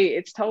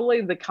totally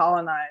the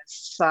colonized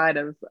side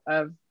of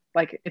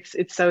like,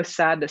 it's so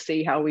sad to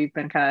see how we've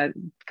been kind of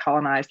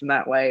colonized in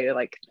that way, to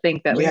like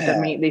think that we have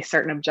to meet these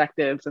certain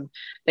objectives and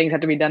things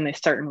have to be done this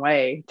certain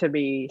way to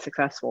be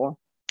successful.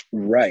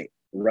 Right.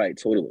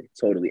 Totally.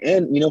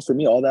 And, for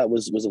me, all that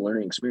was a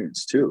learning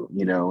experience too,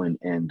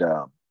 and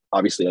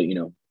obviously,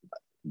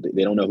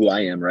 they don't know who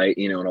I am, right.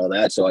 And all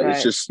that. So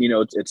it's just,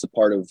 it's a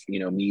part of,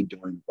 me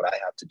doing what I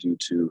have to do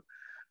to,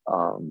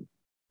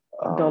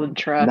 build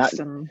trust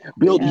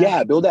build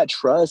that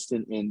trust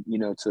and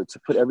to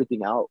put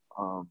everything out,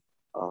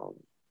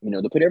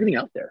 to put everything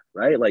out there,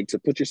 right? Like to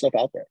put yourself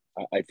out there.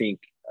 I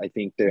think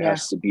there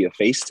has to be a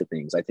face to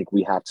things. I think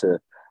we have to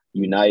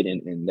unite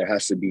and there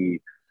has to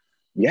be,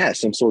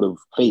 some sort of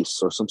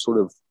face or some sort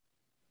of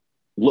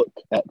look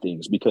at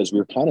things, because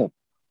we're kind of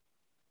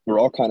we're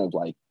all kind of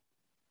like,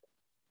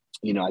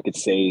 you know, I could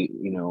say,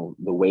 you know,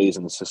 the ways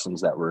and the systems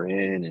that we're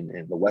in,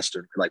 and the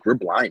Western, like, we're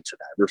blind to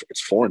that.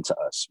 It's foreign to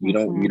us. We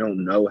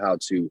don't know how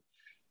to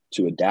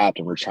adapt,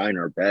 and we're trying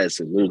our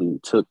best. It literally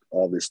took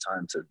all this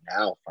time to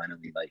now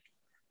finally, like,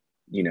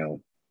 you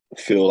know,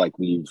 feel like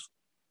we've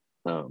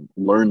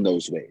learned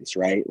those ways,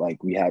 right?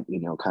 Like, we have, you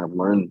know, kind of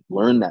learn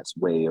that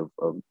way of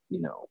you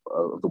know,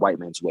 of the white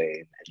man's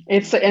way.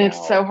 It's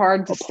so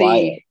hard to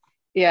see. It.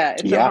 Yeah,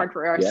 it's so hard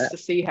for us to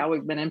see how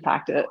we've been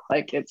impacted.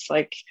 Like, it's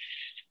one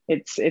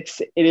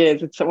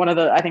of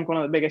the, I think one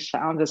of the biggest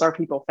challenges our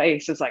people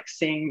face is like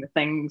seeing the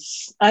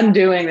things,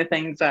 undoing the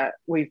things that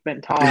we've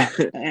been taught,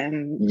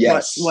 and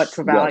what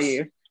to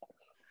value.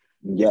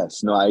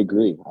 Yes, no, I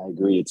agree.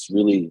 It's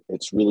really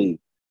it's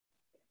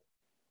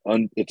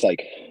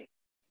like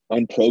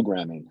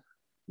unprogramming,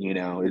 you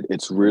know.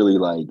 It's really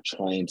like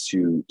trying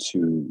to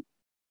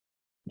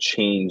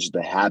change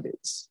the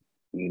habits,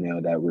 you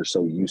know, that we're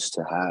so used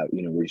to have.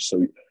 You know, we're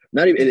so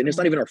not even, and it's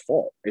not even our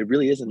fault. It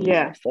really isn't even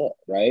our fault,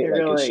 right?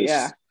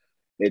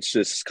 It's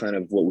just kind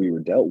of what we were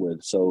dealt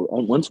with. So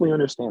once we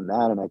understand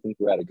that, and I think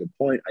we're at a good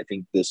point, I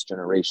think this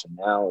generation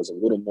now is a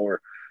little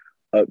more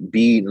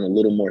upbeat and a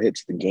little more hit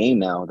to the game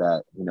now,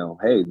 that, you know,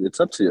 hey,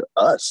 it's up to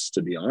us,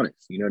 to be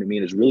honest. You know what I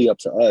mean? It's really up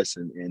to us,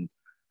 and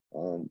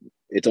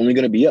it's only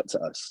going to be up to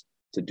us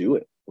to do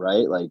it,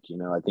 right? Like, you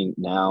know, I think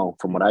now,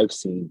 from what I've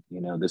seen,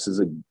 you know, this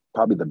is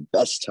probably the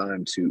best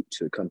time to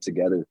come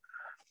together.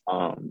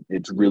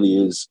 It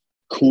really is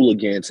cool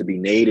again to be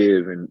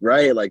native, and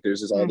right, like,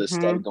 there's all this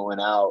stuff going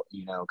out,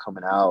 you know,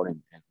 coming out, and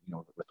you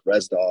know, with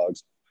Res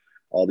Dogs,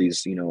 all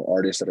these, you know,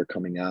 artists that are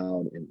coming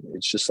out, and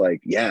it's just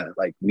like, yeah,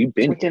 like, we've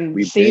been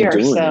see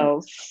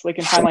ourselves. We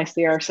can finally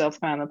see ourselves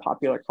kind of in the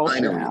popular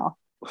culture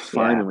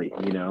finally,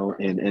 you know,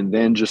 and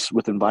then just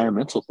with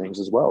environmental things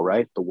as well,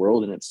 right? The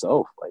world in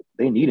itself, like,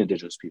 they need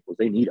Indigenous people,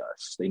 they need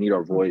us, they need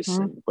our voice,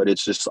 but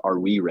it's just, are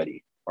we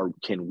ready? Or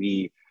can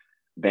we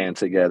band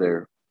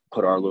together,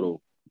 put our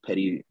little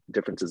petty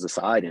differences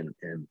aside, and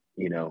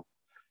you know,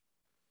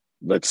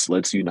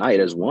 let's unite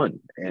as one.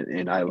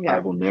 And I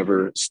will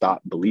never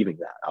stop believing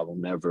that. I will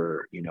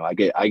never, you know, I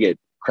get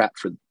crap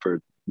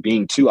for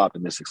being too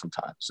optimistic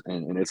sometimes,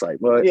 and it's like,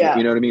 well, you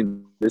know what I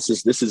mean, this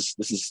is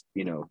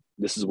you know,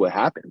 this is what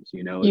happens,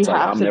 you know. It's like,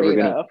 I'm never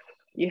gonna,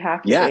 you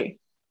have to be.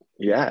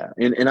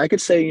 And I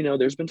could say, you know,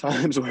 there's been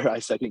times where I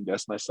second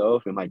guess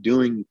myself. Am I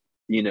doing,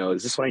 you know,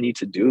 is this what I need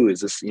to do?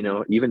 Is this, you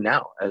know, even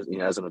now, as, you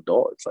know, as an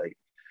adult, it's like,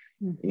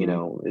 you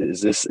know,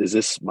 is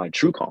this my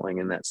true calling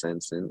in that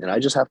sense? And I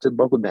just have to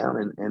buckle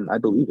down, and I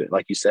believe it.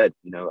 Like you said,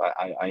 you know,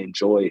 I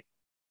enjoy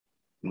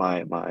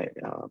my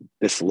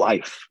this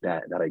life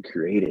that I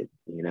created.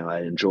 You know,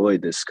 I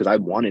enjoyed this because I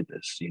wanted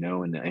this, you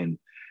know. And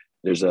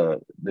there's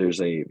a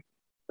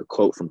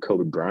quote from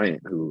Kobe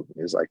Bryant, who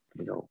is, like,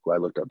 you know, who I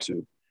looked up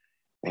to,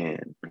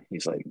 and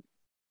he's like,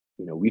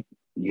 you know,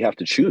 you have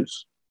to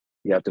choose,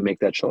 you have to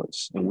make that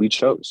choice, and we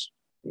chose,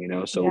 you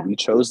know. So we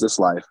chose this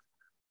life.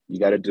 You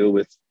got to deal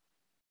with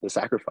the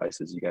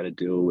sacrifices, you got to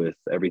deal with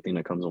everything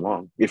that comes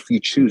along if you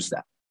choose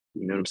that,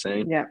 you know what I'm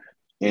saying? Yeah.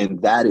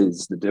 And that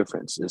is the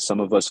difference, is some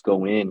of us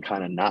go in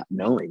kind of not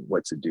knowing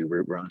what to do.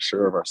 We're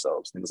unsure of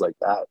ourselves, things like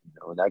that, you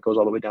know. And that goes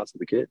all the way down to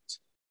the kids,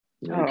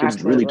 you know. The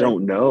kids really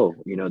don't know,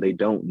 you know, they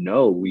don't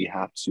know. We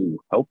have to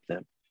help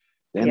them,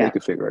 then they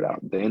could figure it out,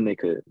 then they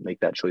could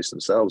make that choice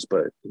themselves.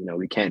 But, you know,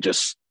 we can't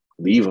just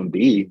leave them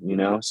be, you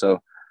know. So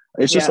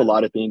it's just a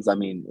lot of things. I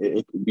mean,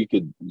 we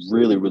could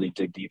really, really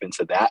dig deep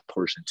into that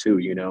portion too,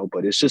 you know.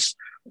 But it's just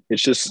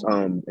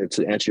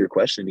to answer your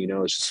question, you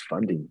know, it's just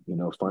funding, you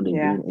know,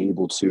 being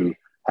able to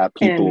have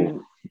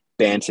people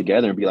band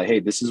together and be like,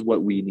 hey, this is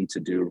what we need to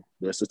do.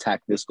 Let's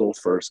attack this goal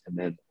first, and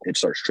then it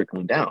starts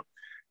trickling down,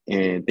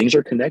 and things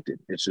are connected.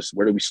 It's just,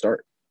 where do we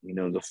start? You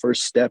know, the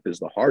first step is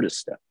the hardest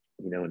step,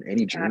 you know, in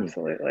any journey.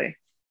 Absolutely.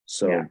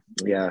 So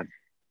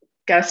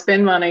Gotta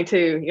spend money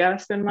too. You gotta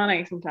spend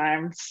money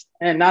sometimes,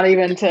 and not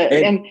even to.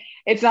 And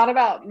it's not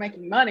about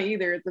making money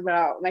either. It's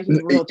about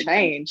making real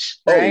change.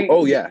 Right?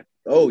 Oh yeah.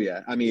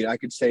 I mean, I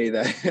could say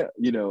that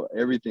you know,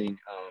 everything.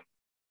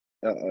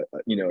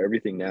 You know,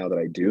 everything now that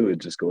I do, it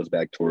just goes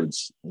back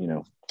towards, you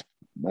know,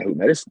 my hoop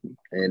medicine,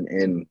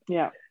 and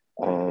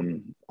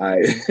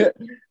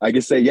I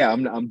could say,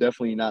 I'm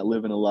definitely not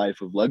living a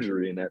life of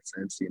luxury in that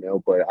sense, you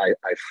know, but I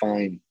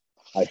find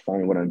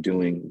what I'm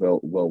doing well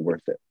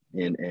worth it.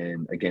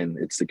 And again,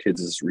 it's the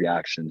kids'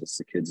 reactions, it's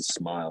the kids'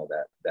 smile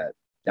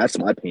that's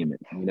my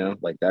payment, you know.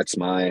 Like, that's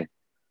my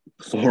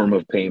form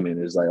of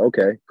payment, is like,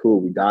 okay,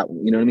 cool, we got,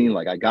 you know what I mean?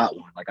 Like, I got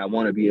one. Like, I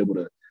want to be able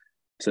to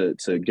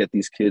get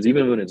these kids,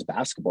 even when it's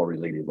basketball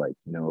related, like,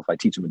 you know, if I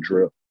teach them a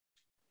drill,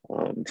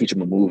 teach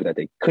them a move that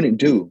they couldn't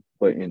do,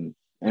 but in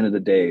end of the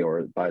day,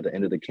 or by the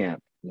end of the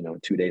camp, you know,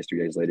 2 days, 3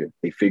 days later,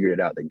 they figured it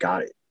out, they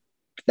got it.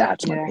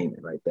 That's my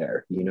payment right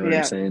there. You know what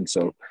I'm saying?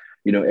 So,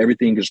 you know,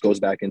 everything just goes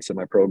back into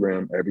my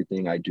program.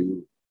 Everything I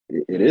do,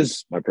 it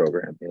is my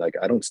program. Like,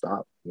 I don't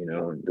stop, you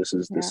know. And this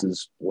is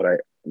what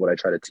I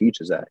try to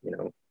teach, is that, you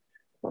know,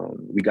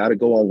 we got to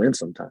go all in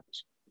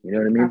sometimes. You know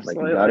what I mean?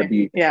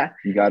 Absolutely.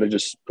 You gotta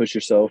just push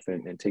yourself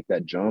and take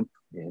that jump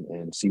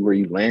and see where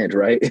you land,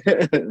 right?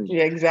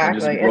 Yeah,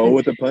 exactly. And just roll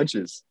with the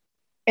punches.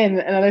 And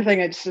another thing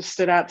that just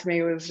stood out to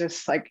me was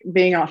just like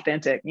being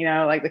authentic,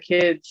 like the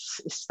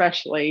kids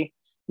especially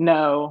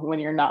know when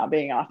you're not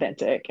being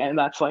authentic. And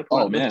that's like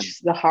one of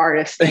the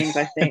hardest things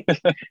I think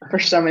for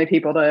so many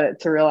people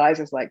to realize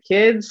is like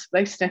kids,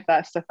 they sniff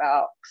that stuff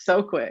out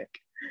so quick.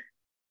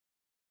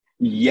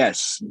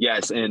 Yes.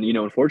 And,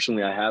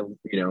 unfortunately I have,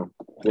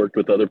 worked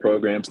with other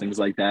programs, things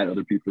like that,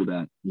 other people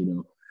that,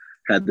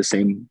 had the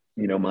same,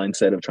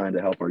 mindset of trying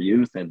to help our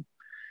youth. And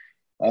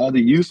the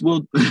youth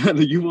will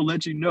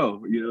let you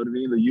know, you know what I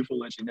mean? The youth will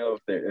let you know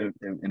if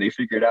and they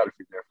figure it out if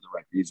you're there for the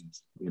right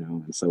reasons,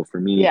 And so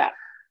for me,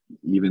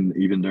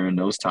 even during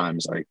those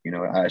times, like,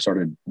 I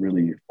started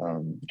really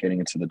getting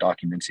into the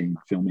documenting,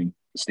 filming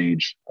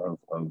stage of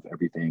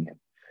everything.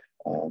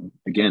 And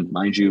again,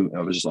 mind you,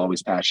 I was just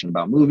always passionate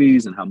about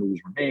movies and how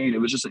movies were made. It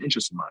was just an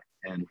interest of mine.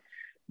 And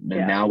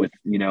now with,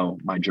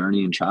 my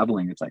journey and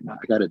traveling, it's like,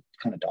 I got to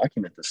kind of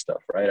document this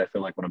stuff, right? I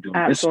feel like when I'm doing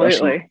this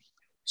special.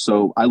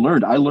 So I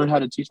learned how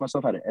to teach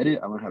myself how to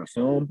edit. I learned how to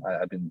film.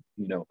 I've been,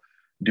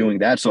 doing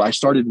that. So I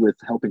started with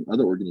helping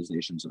other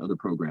organizations and other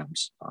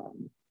programs,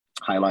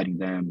 highlighting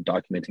them,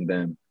 documenting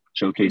them,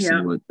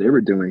 showcasing what they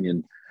were doing.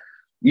 And,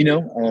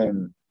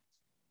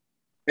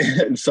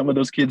 some of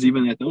those kids,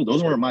 even at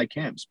those weren't my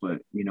camps,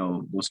 but,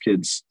 those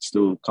kids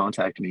still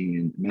contact me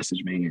and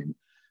message me and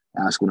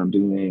ask what I'm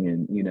doing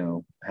and,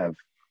 have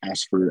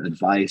asked for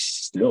advice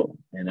still.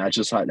 And that's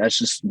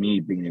just me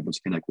being able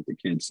to connect with the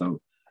kids.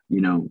 So,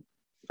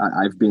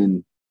 I've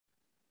been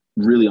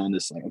really on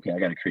this, like, okay, I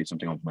got to create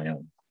something of my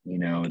own.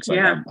 It's like,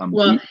 I'm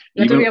well, you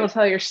have to be able to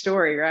tell your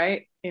story,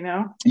 right?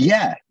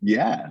 Yeah.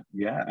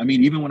 I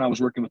mean, even when I was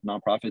working with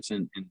nonprofits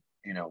in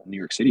New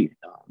York City,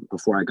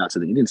 before I got to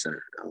the Indian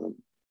Center,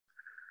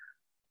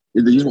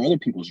 these were other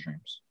people's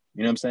dreams.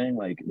 You know what I'm saying?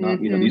 Like,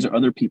 these are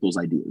other people's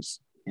ideas.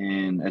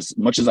 And as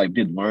much as I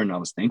did learn, I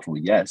was thankful,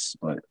 yes,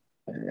 but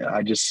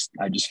I just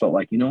felt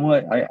like, you know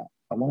what, I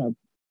want to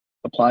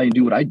apply and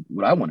do what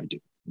I want to do.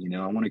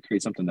 I want to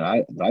create something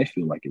that I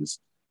feel like is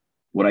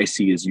what I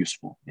see is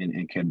useful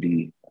and can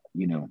be,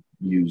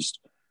 used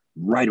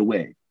right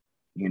away.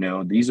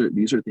 These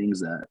are things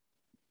that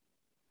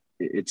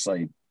it's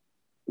like,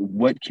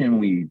 what can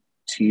we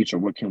teach or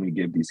what can we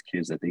give these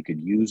kids that they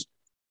could use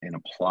and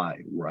apply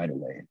right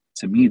away?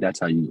 To me,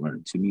 that's how you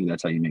learn. To me,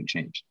 that's how you make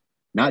change.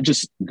 Not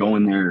just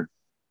going there,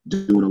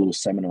 doing a little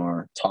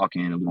seminar,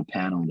 talking, a little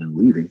panel, and then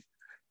leaving.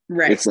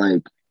 Right. It's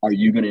like, are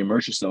you going to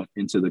immerse yourself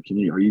into the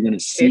community? Are you going to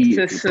see?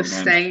 It's a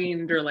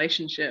sustained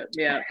relationship.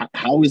 Yeah.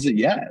 How is it?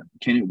 Yeah.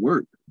 Can it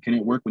work? Can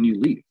it work when you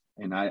leave?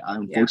 And I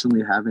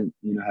unfortunately haven't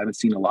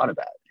seen a lot of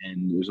that.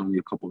 And there's only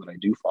a couple that I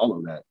do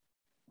follow that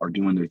are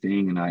doing their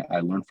thing, and I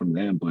learn from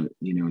them. But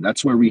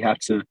that's where we have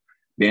to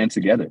band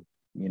together.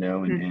 And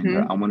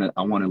I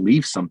want to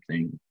leave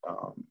something.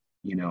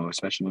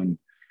 Especially when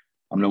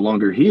I'm no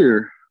longer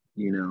here.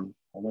 I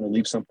want to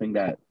leave something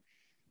that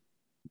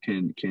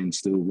can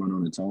still run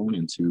on its own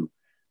and to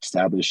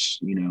establish,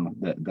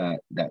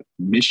 that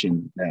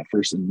mission, that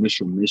first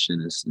initial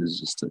mission is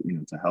just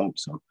to help.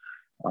 So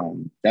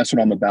that's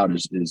what I'm about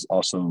is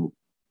also,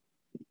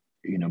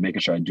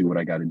 making sure I do what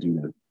I got to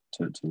do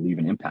to leave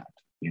an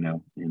impact,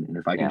 and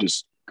if I can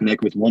just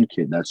connect with one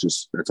kid, that's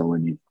all I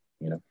need.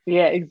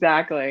 Yeah,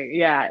 exactly.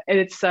 Yeah. And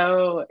it's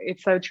so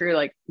true.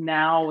 Like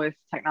now with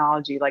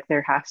technology, like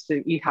you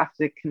have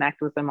to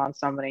connect with them on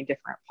so many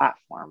different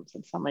platforms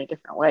in so many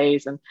different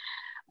ways. And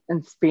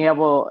being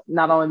able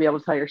not only be able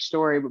to tell your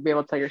story, but be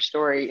able to tell your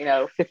story,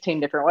 15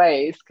 different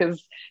ways,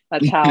 because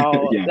that's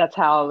how that's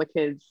how the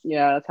kids,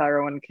 that's how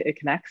everyone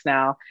connects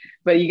now.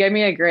 But you gave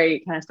me a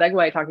great kind of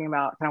segue talking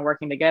about kind of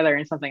working together,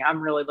 and something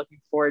I'm really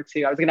looking forward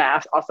to. I was going to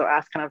ask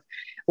kind of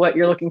what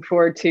you're looking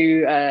forward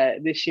to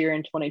this year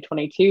in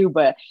 2022,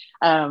 but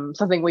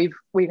something we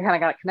kind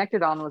of got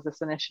connected on was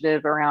this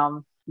initiative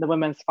around the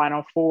women's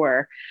Final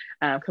Four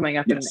coming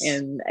up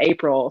in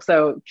April.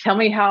 So tell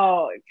me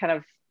how, kind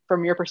of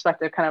from your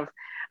perspective, kind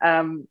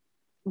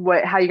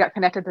of how you got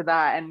connected to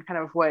that and kind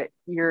of what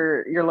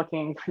you're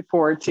looking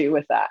forward to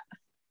with that.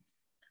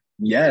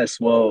 Yes.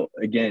 Well,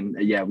 again,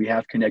 we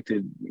have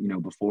connected,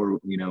 before,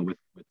 with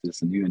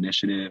this new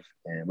initiative,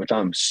 and which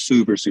I'm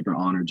super, super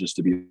honored just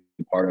to be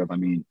a part of. I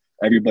mean,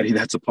 everybody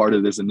that's a part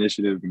of this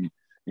initiative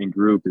and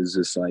group is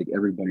just like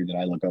everybody that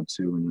I look up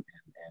to and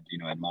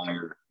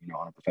admire,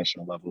 on a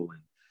professional level.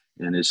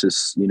 And it's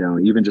just,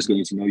 even just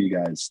getting to know you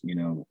guys,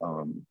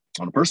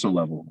 on a personal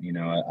level,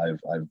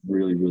 I've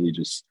really, really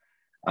just,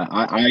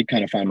 I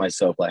kind of find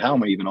myself like, how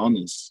am I even on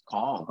this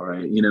call?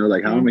 Right.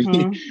 Like how am I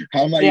even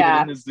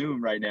in this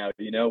Zoom right now?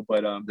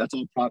 But that's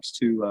all props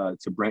to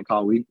Brent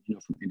Colwee,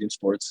 from Indian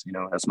Sports.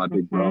 That's my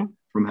big bro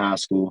from high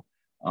school.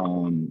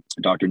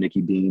 Dr.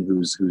 Nikki Dean,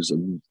 who's a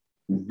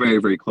very,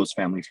 very close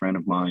family friend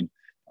of mine,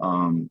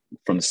 from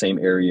the same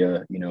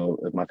area,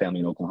 of my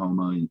family in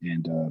Oklahoma,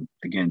 and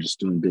again, just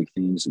doing big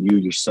things. You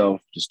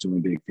yourself just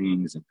doing big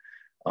things,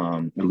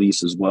 and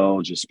Elise as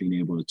well, just being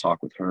able to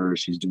talk with her.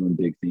 She's doing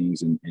big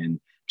things, and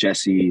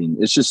Jesse,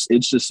 and it's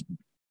just,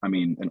 I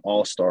mean, an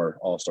all-star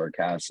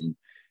cast. And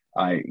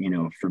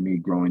for me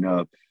growing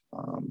up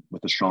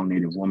with a strong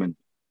Native woman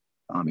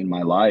in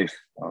my life,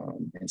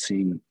 and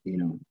seeing,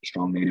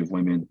 strong Native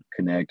women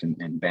connect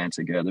and band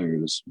together,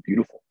 it was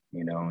beautiful,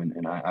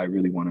 and I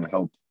really want to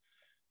help,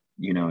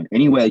 in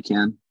any way I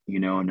can,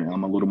 and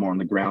I'm a little more on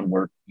the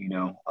groundwork,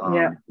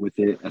 with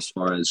it, as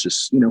far as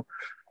just,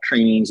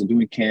 trainings and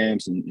doing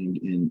camps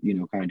and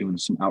kind of doing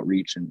some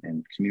outreach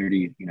and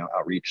community,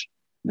 outreach.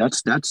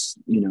 That's,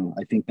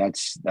 I think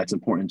that's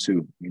important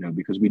too,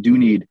 because we do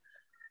need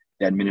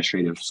the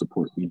administrative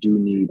support. We do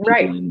need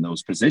people in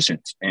those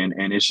positions.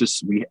 And it's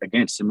just,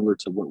 again, similar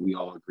to what we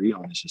all agree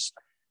on, it's just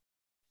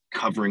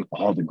covering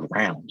all the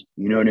ground.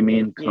 You know what I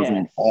mean?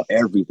 Covering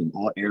everything,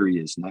 all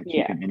areas, not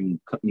keeping any,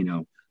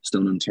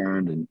 stone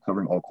unturned, and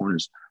covering all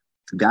corners.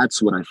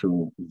 That's what I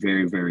feel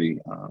very, very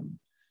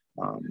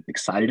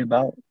excited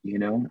about,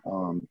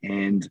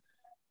 and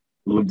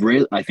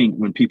I think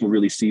when people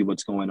really see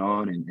what's going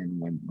on, and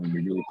when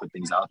we really put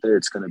things out there,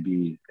 it's going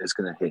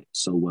to hit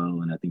so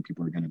well. And I think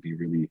people are going to be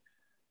really,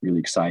 really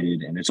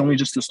excited. And it's only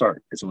just the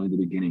start. It's only the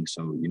beginning.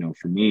 So,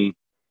 for me,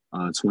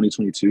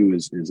 2022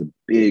 is a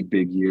big,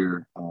 big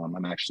year.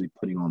 I'm actually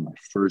putting on my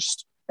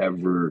first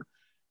ever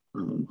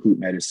Hoop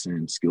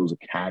Medicine Skills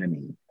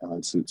Academy.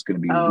 So it's going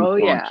to be a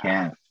week-long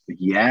camp.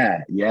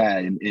 Yeah.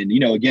 And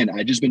again,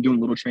 I just been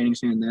doing little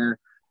trainings here and there.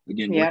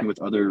 Again, working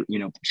with other,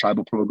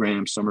 tribal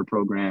programs, summer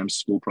programs,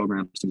 school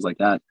programs, things like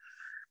that.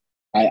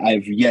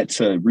 I've yet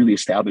to really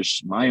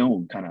establish my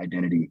own kind of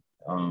identity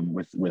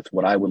with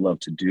what I would love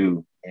to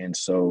do. And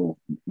so,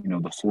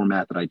 the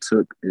format that I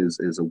took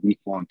is a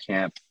week-long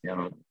camp.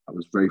 I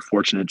was very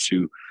fortunate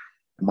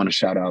I want to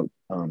shout out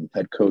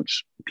head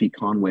coach Pete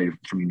Conway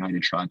from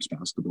United Tribes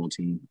basketball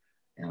team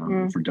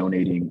for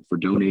donating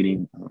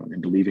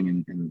and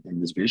believing in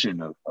this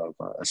vision of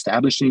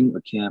establishing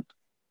a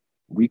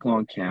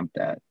week-long camp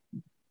that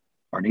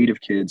our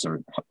Native kids are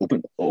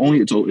open.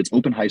 It's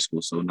open high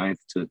school, so 9th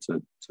to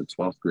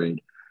 12th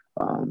grade,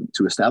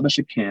 to establish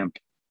a camp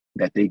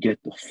that they get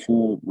the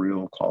full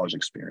real college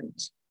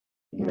experience,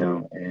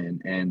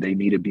 and they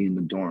need to be in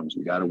the dorms.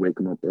 We got to wake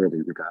them up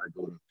early. We got to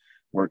go to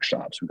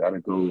workshops. We got to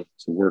go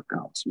to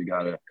workouts. We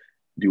got to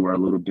do our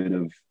little bit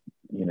of,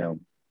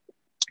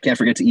 can't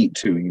forget to eat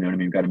too. You know what I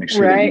mean? We got to make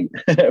sure they eat.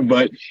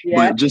 but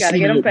just gotta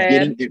get them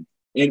fed.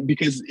 And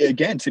because,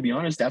 again, to be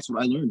honest, that's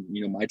what I learned.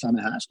 My time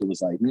at high school was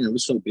like, man, it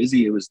was so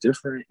busy. It was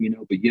different,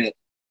 but yet,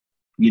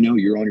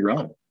 you're on your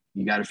own.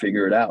 You got to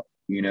figure it out,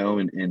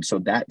 and so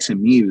that to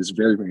me was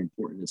very, very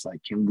important. It's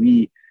like, can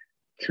we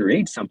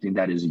create something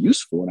that is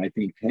useful? And I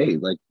think, hey,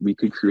 like we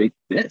could create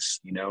this,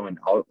 and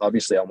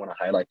obviously I want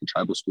to highlight the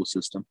tribal school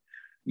system,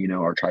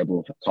 our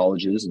tribal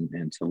colleges,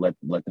 and to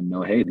let them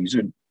know, hey, these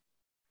are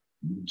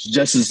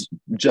just as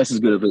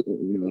good of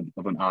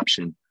of an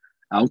option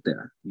out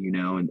there,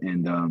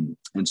 and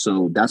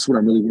so that's what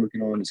I'm really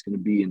working on. It's going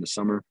to be in the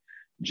summer,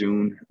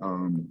 June,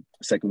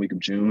 second week of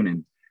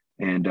June,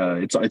 and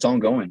it's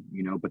ongoing,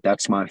 but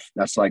that's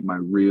like my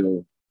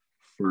real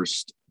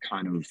first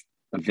kind of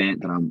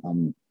event that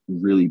I'm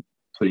really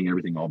putting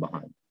everything all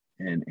behind.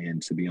 And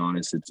to be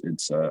honest,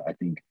 it's I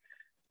think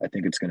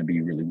it's going to be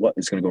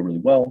it's going to go really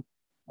well.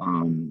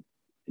 And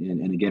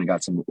again, I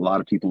got a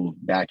lot of people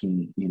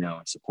backing,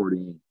 and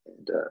supporting,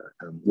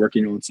 and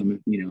working on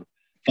some,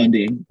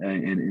 funding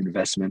and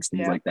investments,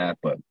 things like that.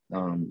 But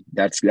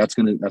that's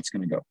gonna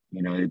go.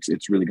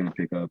 It's really gonna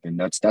pick up, and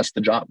that's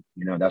the job.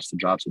 That's the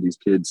job. So these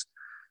kids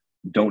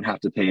don't have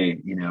to pay.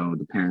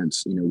 The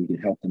parents. We can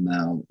help them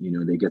out.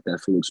 They get that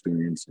full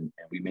experience, and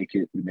we make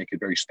it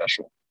very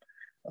special.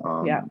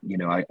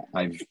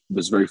 I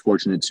was very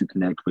fortunate to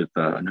connect with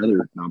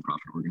another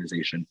nonprofit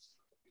organization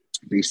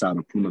based out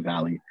of Puma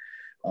Valley,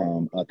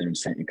 out there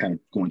in kind of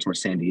going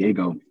towards San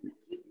Diego,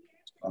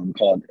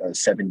 called the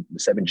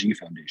 7G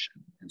Foundation.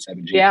 And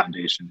 7G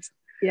Foundations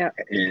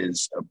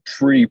is a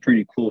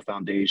pretty cool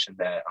foundation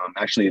that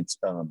actually it's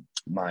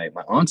my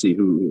auntie,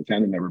 who a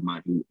family member of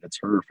mine, who it's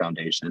her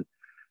foundation,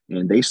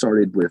 and they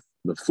started with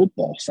the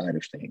football side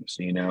of things,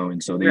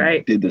 and so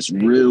they did this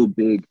real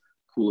big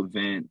cool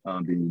event.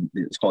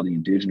 It's called the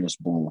Indigenous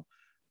Bowl,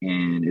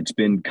 and it's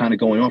been kind of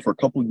going on for a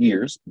couple of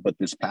years, but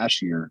this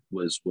past year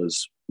was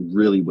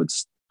really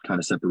what's kind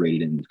of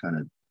separated and kind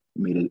of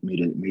made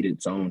it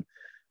its own.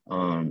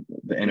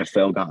 The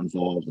NFL got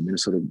involved, the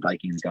Minnesota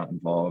Vikings got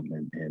involved,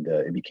 and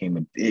it became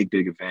a big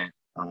event.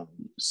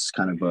 It's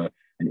kind of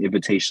an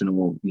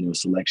invitational,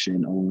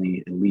 selection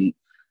only, elite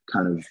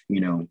kind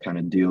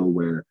of deal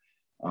where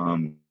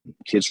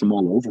kids from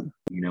all over,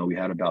 we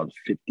had about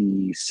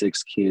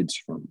 56 kids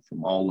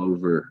from all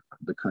over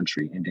the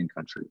country, Indian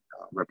country,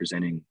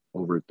 representing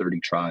over 30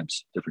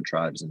 tribes, different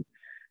tribes. And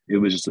it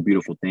was just a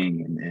beautiful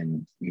thing.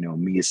 And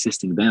me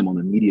assisting them on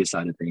the media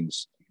side of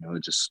things,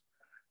 it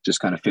just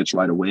kind of fits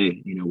right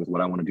away, with what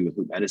I want to do with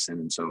Hoop Medicine.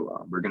 And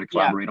so we're going to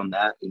collaborate on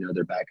that.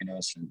 They're backing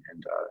us, and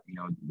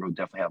we'll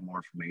definitely have more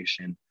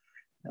information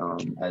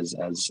as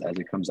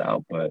it comes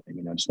out. But,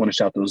 I just want to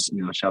shout those,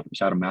 shout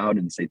them out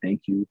and say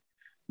thank you,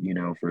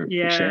 for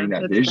sharing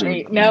that that's vision.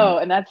 great. No,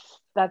 and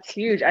that's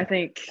huge. I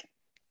think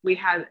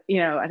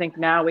I think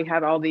now we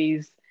have all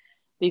these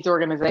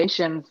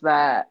organizations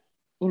that,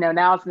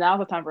 now's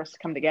the time for us to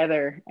come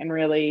together and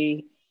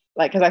really,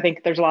 like, because I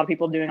think there's a lot of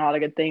people doing a lot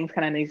of good things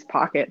kind of in these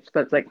pockets,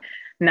 but it's like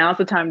now's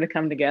the time to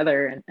come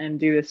together and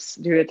do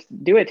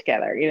it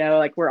together.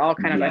 Like we're all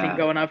kind of, I think,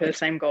 going up for the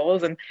same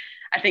goals. And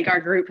I think our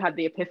group had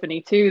the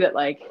epiphany too, that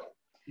like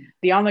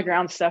the on the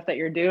ground stuff that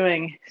you're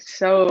doing,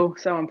 so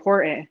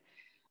important,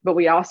 but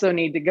we also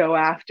need to go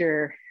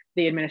after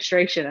the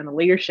administration and the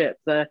leadership.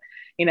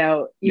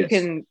 You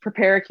can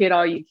prepare a kid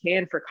all you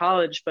can for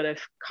college, but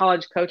if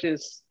college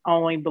coaches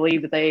only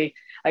believe that they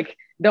like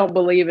don't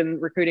believe in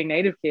recruiting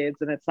Native kids,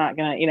 and it's not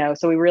gonna,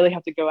 so we really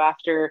have to go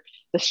after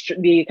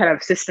the kind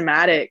of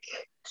systematic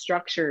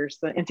structures,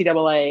 the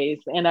NCAAs,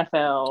 the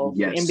NFL,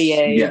 the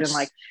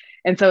NBAs,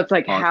 and so it's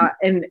like how,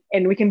 and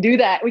we can do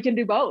that. We can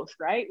do both,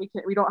 right?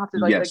 We don't have to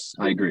like,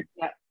 I agree.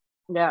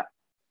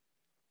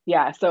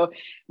 Yeah. So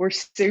we're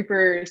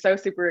super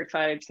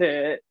excited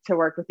to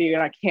work with you,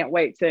 and I can't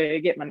wait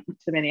to get to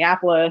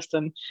Minneapolis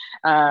and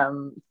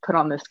put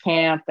on this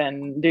camp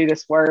and do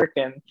this work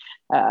and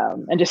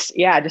just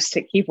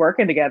to keep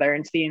working together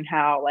and seeing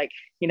how, like,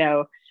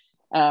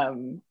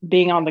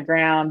 being on the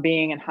ground,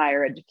 being in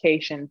higher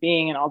education,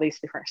 being in all these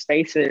different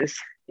spaces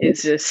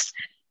is just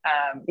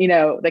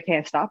they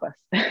can't stop us.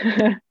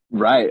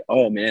 Right.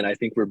 Oh man, I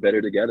think we're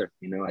better together.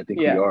 I think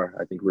we are.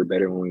 I think we're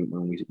better when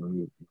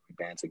we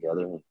band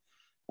together.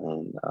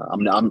 And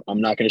I'm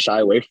not going to shy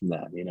away from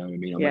that. You know what I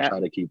mean? I'm going to try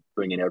to keep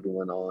bringing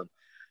everyone on.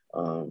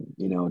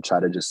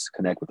 Try to just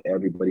connect with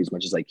everybody as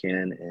much as I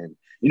can, and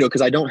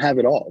because I don't have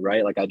it all,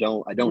 right? Like I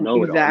don't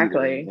know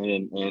exactly.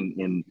 It all,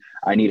 and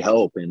I need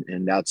help,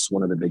 and that's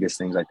one of the biggest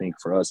things I think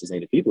for us as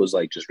Native people is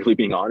like just really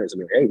being honest. I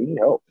mean, hey, we need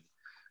help.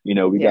 We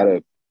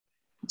gotta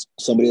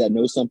somebody that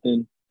knows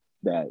something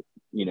that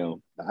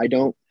I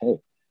don't. Hey,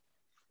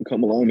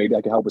 come along. Maybe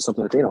I can help with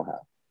something that they don't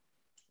have.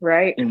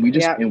 Right. And we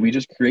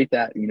just create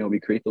that. We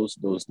create those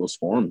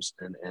forums,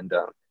 and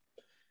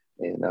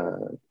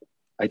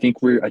I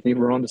think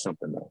we're onto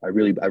something though. I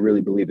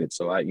really believe it.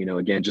 So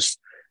again, just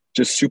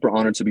super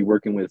honored to be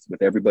working with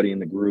everybody in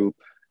the group,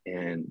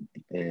 and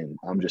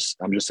I'm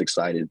just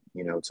excited,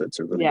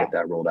 to really get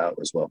that rolled out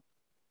as well.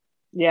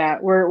 Yeah,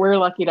 we're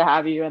lucky to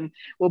have you, and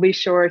we'll be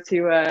sure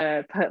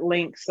to put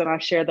links, and I'll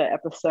share the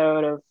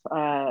episode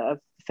of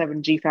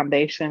 7G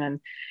Foundation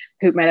and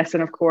Hoop Medicine,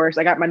 of course.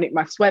 I got my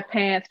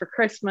sweatpants for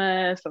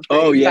Christmas. I'm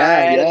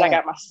excited. I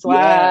got my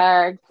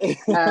swag. And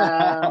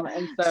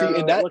so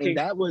see, and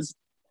that was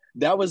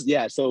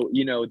so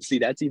see,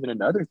 that's even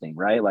another thing,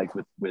 right? Like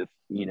with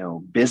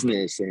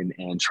business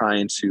and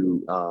trying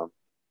to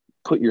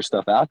put your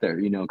stuff out there,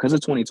 because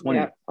of 2020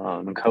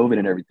 and COVID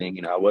and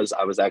everything. I was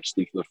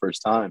actually for the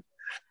first time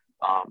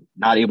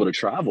not able to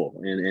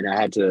travel, and I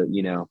had to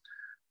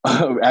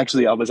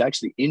actually I was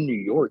actually in New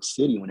York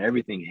City when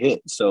everything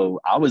hit, so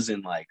I was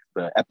in like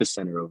the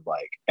epicenter of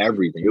like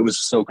everything. It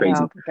was so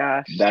crazy. Oh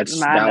gosh,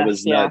 that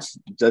was nuts.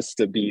 Just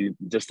to be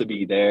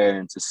there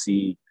and to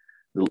see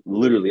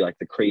literally like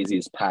the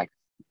craziest packed,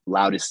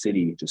 loudest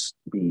city just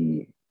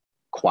be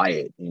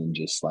quiet, and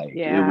just like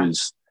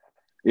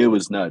it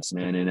was nuts,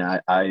 man. And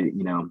I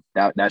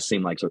that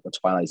seemed like a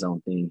Twilight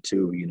Zone thing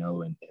too,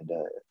 and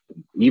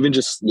even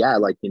just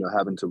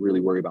having to really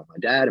worry about my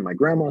dad and my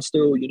grandma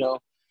still,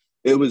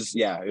 it was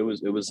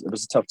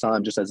a tough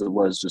time, just as it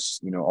was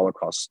just all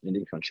across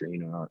Indian country,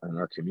 in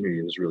our community.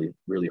 It was really,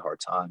 really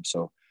hard time.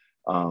 So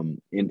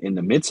in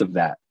the midst of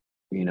that,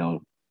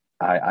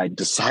 I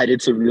decided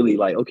to really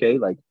like, okay,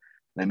 like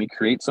let me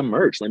create some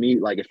merch. Let me,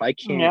 like, if I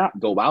can't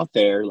go out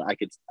there, I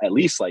could at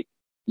least like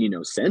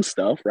send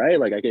stuff, right?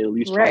 Like I could at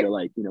least try to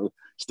like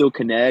still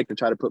connect and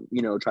try to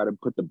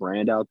put the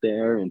brand out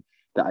there, and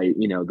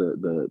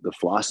the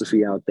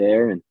philosophy out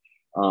there, and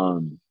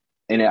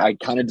I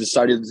kind of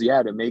decided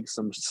to make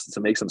some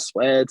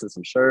sweats and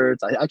some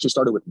shirts. I actually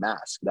started with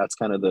masks. That's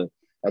kind of the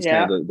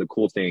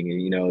cool thing,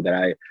 that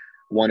I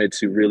wanted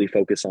to really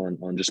focus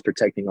on just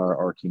protecting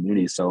our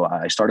community. So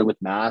I started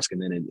with masks,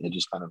 and then it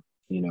just kind of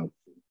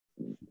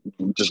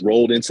just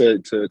rolled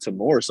into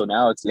more. So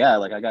now it's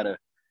like I got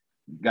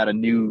a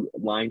new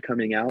line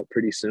coming out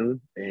pretty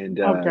soon, and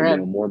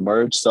more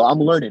merch. So I'm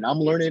learning,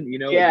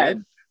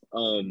 again,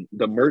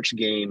 the merch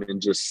game,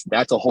 and just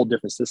that's a whole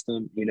different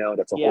system,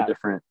 that's a whole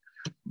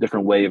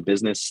different way of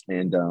business,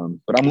 and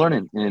but I'm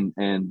learning, and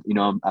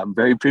I'm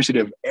very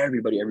appreciative of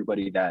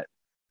everybody that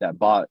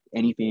bought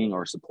anything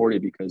or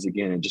supported, because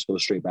again, it just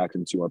goes straight back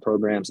into our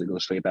programs. It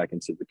goes straight back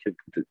into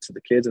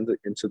the kids and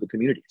into the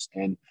communities,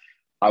 and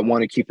I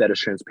want to keep that as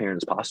transparent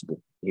as possible.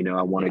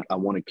 I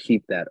want to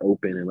keep that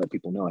open and let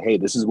people know, hey,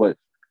 this is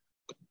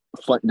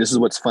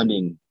what's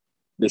funding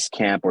this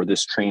camp or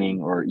this training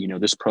or,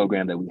 this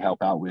program that we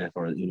help out with,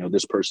 or,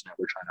 this person that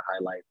we're trying to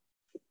highlight,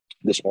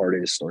 this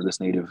artist or this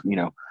Native,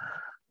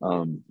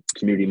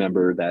 community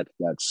member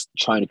that's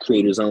trying to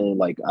create his own.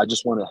 Like, I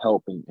just want to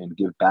help and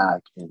give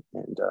back. And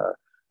a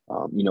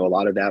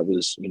lot of that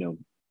was,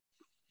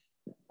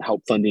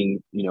 help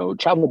funding,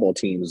 travel ball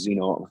teams,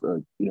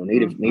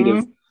 Native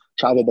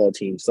travel ball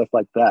team, stuff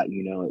like that.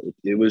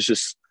 It was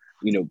just,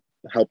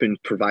 helping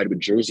provide with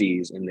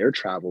jerseys and their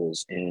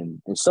travels and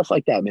stuff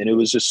like that, man. It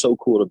was just so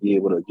cool to be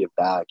able to give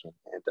back.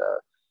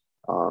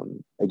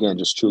 Again,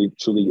 just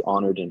truly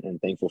honored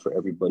and thankful for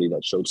everybody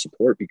that showed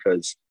support,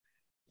 because,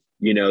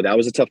 that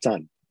was a tough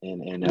time.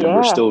 And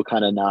we're still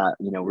kind of not,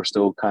 we're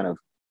still kind of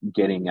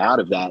getting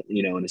out of that,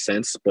 in a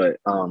sense. But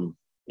I'm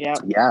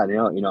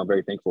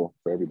very thankful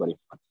for everybody.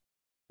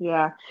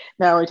 Yeah.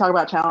 No, we talk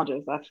about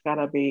challenges. That's got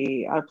to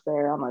be up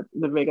there on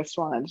the biggest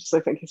one, just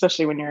like,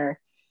 especially when you're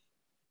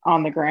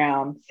on the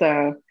ground.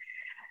 So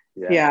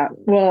yeah.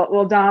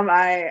 Well, Dom,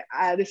 I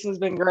this has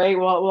been great.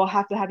 We'll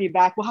have to have you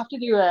back. We'll have to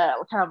do a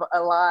kind of a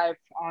live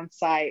on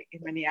site in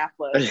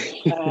Minneapolis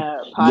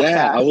podcast.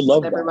 I would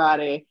love with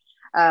everybody.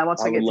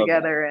 Once we get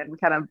together and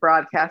kind of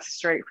broadcast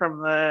straight from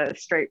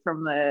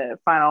the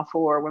Final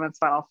Four, women's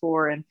Final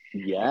Four, and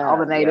all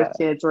the native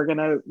kids we're going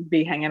to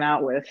be hanging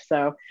out with.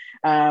 So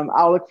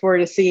I'll look forward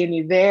to seeing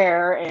you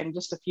there in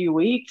just a few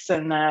weeks.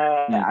 And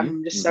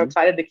I'm just so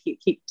excited to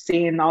keep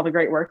seeing all the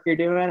great work you're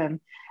doing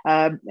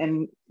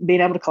and being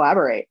able to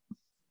collaborate.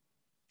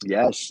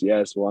 Yes.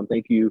 Well,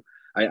 thank you.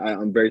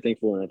 I'm very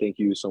thankful, and I thank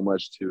you so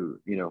much to,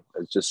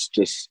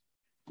 just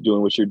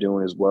doing what you're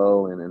doing as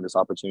well, and this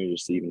opportunity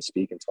to even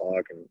speak and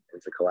talk and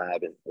to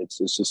collab, and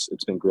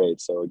it's been great.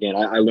 So again,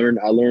 I learned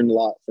a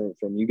lot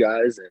from you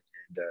guys,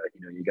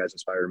 and you guys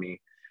inspire me,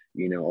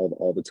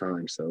 all the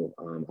time. So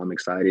I'm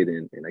excited,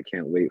 and I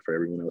can't wait for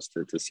everyone else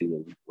to see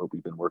what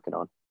we've been working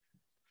on.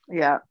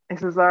 Yeah,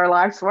 this is our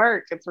life's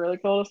work. It's really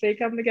cool to see it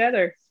come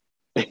together.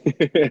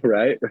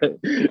 Right.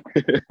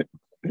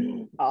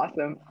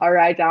 Awesome. All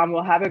right, Dom,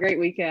 we'll have a great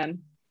weekend.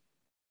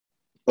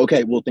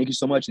 Okay, well, thank you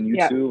so much, and you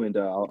too, and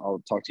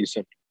I'll talk to you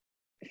soon.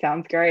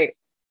 Sounds great.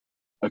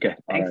 Okay.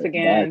 Thanks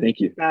again. Bye. Thank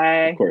you.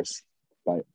 Bye. Of course. Bye.